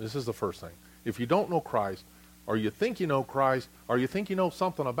 This is the first thing. If you don't know Christ, or you think you know Christ, or you think you know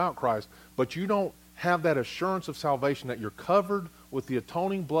something about Christ, but you don't have that assurance of salvation that you're covered with the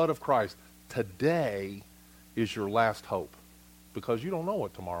atoning blood of Christ, today is your last hope. Because you don't know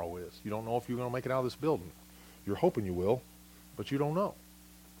what tomorrow is. You don't know if you're going to make it out of this building. You're hoping you will, but you don't know.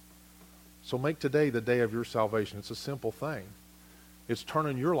 So make today the day of your salvation. It's a simple thing. It's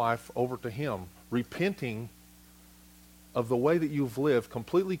turning your life over to him, repenting of the way that you've lived,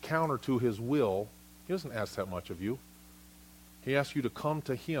 completely counter to his will. He doesn't ask that much of you. He asks you to come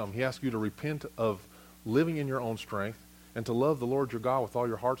to him. He asks you to repent of living in your own strength and to love the Lord your God with all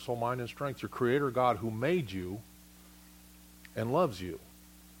your heart, soul, mind, and strength, your creator God who made you and loves you.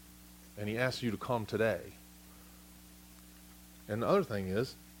 And he asks you to come today. And the other thing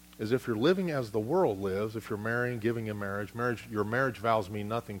is if you're living as the world lives, if you're marrying, giving in marriage, your marriage vows mean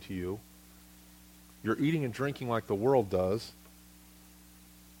nothing to you. You're eating and drinking like the world does.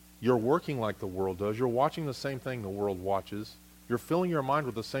 You're working like the world does. You're watching the same thing the world watches. You're filling your mind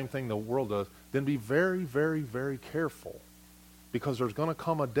with the same thing the world does. Then be very, very, very careful Because there's going to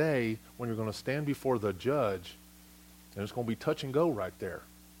come a day when you're going to stand before the judge, and it's going to be touch and go right there.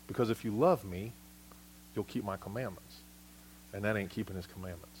 Because if you love me, you'll keep my commandments. And that ain't keeping his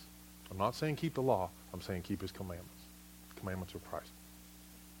commandments. I'm not saying keep the law. I'm saying keep his commandments. The commandments of Christ.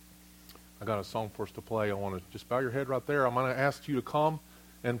 I got a song for us to play. I want to just bow your head right there. I'm going to ask you to come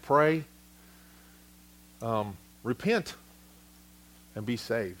and pray. Repent and be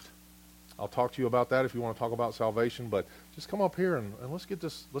saved. I'll talk to you about that if you want to talk about salvation, but just come up here and let's get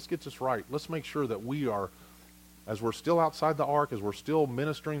this right. Let's make sure that we are, as we're still outside the ark, as we're still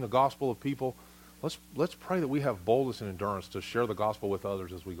ministering the gospel of people, let's pray that we have boldness and endurance to share the gospel with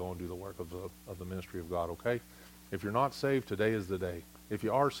others as we go and do the work of the ministry of God, okay? If you're not saved, today is the day. If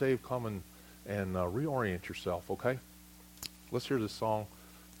you are saved, come and reorient yourself, okay? Let's hear this song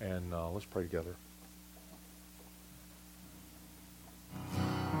and let's pray together.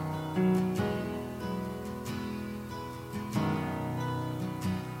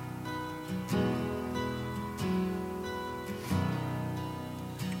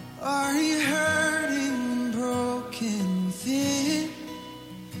 Are you hurting, broken within,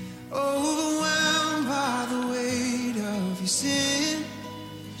 overwhelmed by the weight of your sin?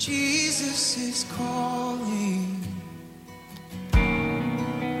 Jesus is calling.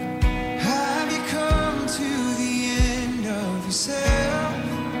 Have you come to the end of yourself?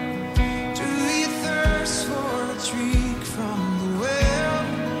 Do you thirst for a drink from the well?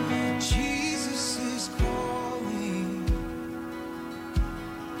 Jesus is calling.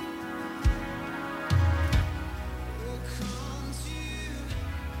 Come to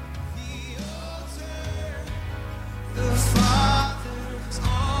the altar. The Father's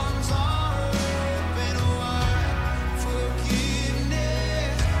arms are open wide.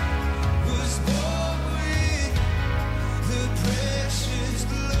 Forgiveness was bought with the precious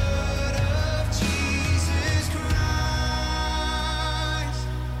blood of Jesus Christ.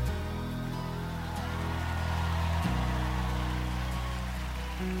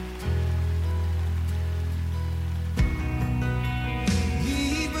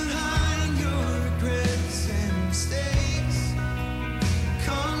 Leave behind your regrets and mistakes.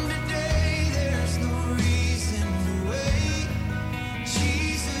 Come today, there's no reason to wait.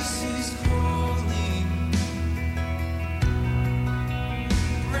 Jesus is calling.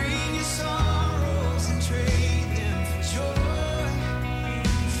 Bring your sorrows and trade them for joy.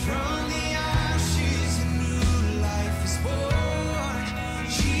 From the ashes, a new life is born.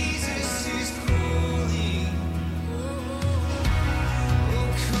 Jesus is calling. Oh,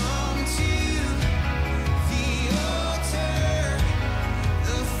 come to the altar.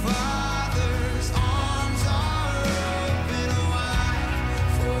 The Father's arms are open wide.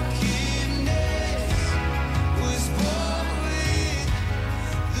 Forgiveness was bought with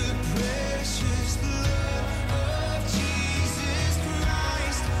the precious blood of Jesus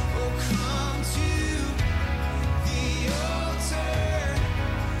Christ. Oh, come to the altar.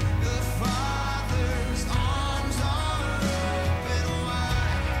 The Father's arms are open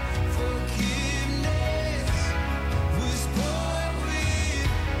wide. Forgiveness was bought with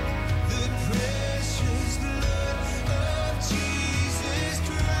the precious blood of Jesus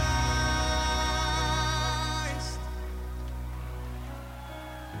Christ.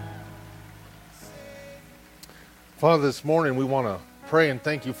 Father, this morning we want to pray and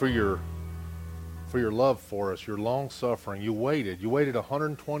thank you for your love for us, your long suffering. You waited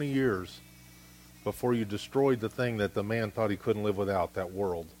 120 years before you destroyed the thing that the man thought he couldn't live without, that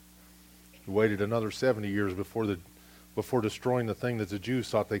world. You waited another 70 years before destroying the thing that the Jews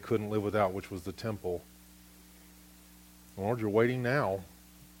thought they couldn't live without, which was the temple. Lord, you're waiting now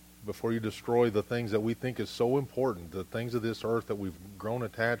before you destroy the things that we think is so important, the things of this earth that we've grown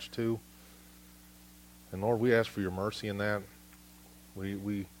attached to. And Lord, we ask for your mercy in that.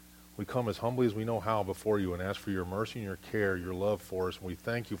 We come as humbly as we know how before you and ask for your mercy and your care, your love for us. And we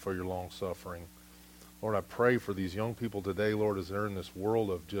thank you for your long suffering. Lord, I pray for these young people today, Lord, as they're in this world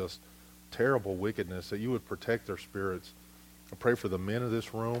of just terrible wickedness, that you would protect their spirits. I pray for the men of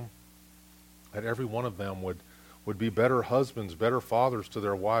this room, that every one of them would be better husbands, better fathers to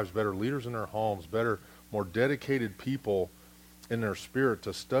their wives, better leaders in their homes, better, more dedicated people in their spirit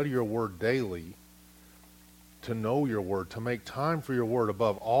to study your word daily, to know your word, to make time for your word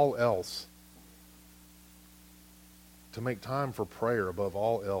above all else, to make time for prayer above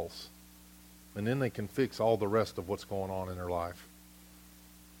all else. And then they can fix all the rest of what's going on in their life.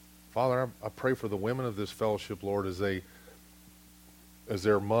 Father, I pray for the women of this fellowship, Lord, as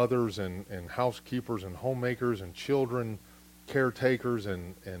their mothers and housekeepers and homemakers and children, caretakers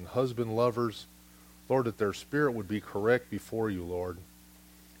and husband lovers, Lord, that their spirit would be correct before you, Lord,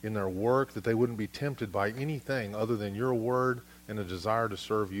 in their work, that they wouldn't be tempted by anything other than your word and a desire to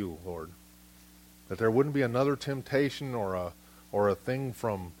serve you, Lord. That there wouldn't be another temptation or a thing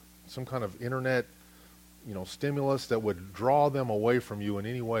from some kind of internet, stimulus that would draw them away from you in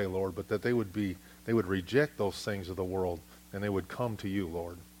any way, Lord, but that they would reject those things of the world and they would come to you,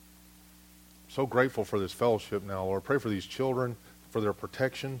 Lord. So grateful for this fellowship now, Lord. Pray for these children, for their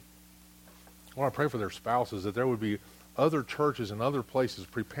protection. Lord, I pray for their spouses, that there would be other churches and other places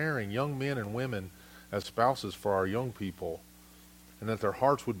preparing young men and women as spouses for our young people, and that their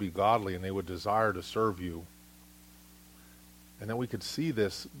hearts would be godly and they would desire to serve you. And that we could see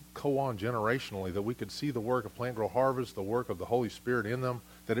this go on generationally, that we could see the work of Plant Grow Harvest, the work of the Holy Spirit in them,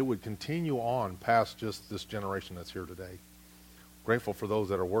 that it would continue on past just this generation that's here today. Grateful for those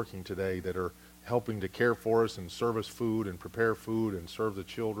that are working today, that are helping to care for us and serve us food and prepare food and serve the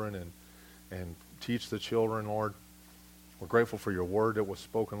children and teach the children, Lord. We're grateful for your word that was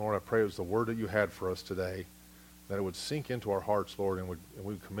spoken, Lord. I pray it was the word that you had for us today, that it would sink into our hearts, Lord, and we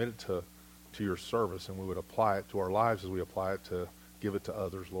would commit it to your service, and we would apply it to our lives as we apply it to give it to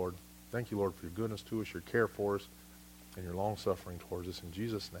others, Lord. Thank you, Lord, for your goodness to us, your care for us, and your long-suffering towards us. In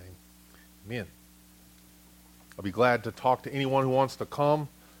Jesus' name, amen. I'll be glad to talk to anyone who wants to come.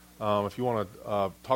 If you want to talk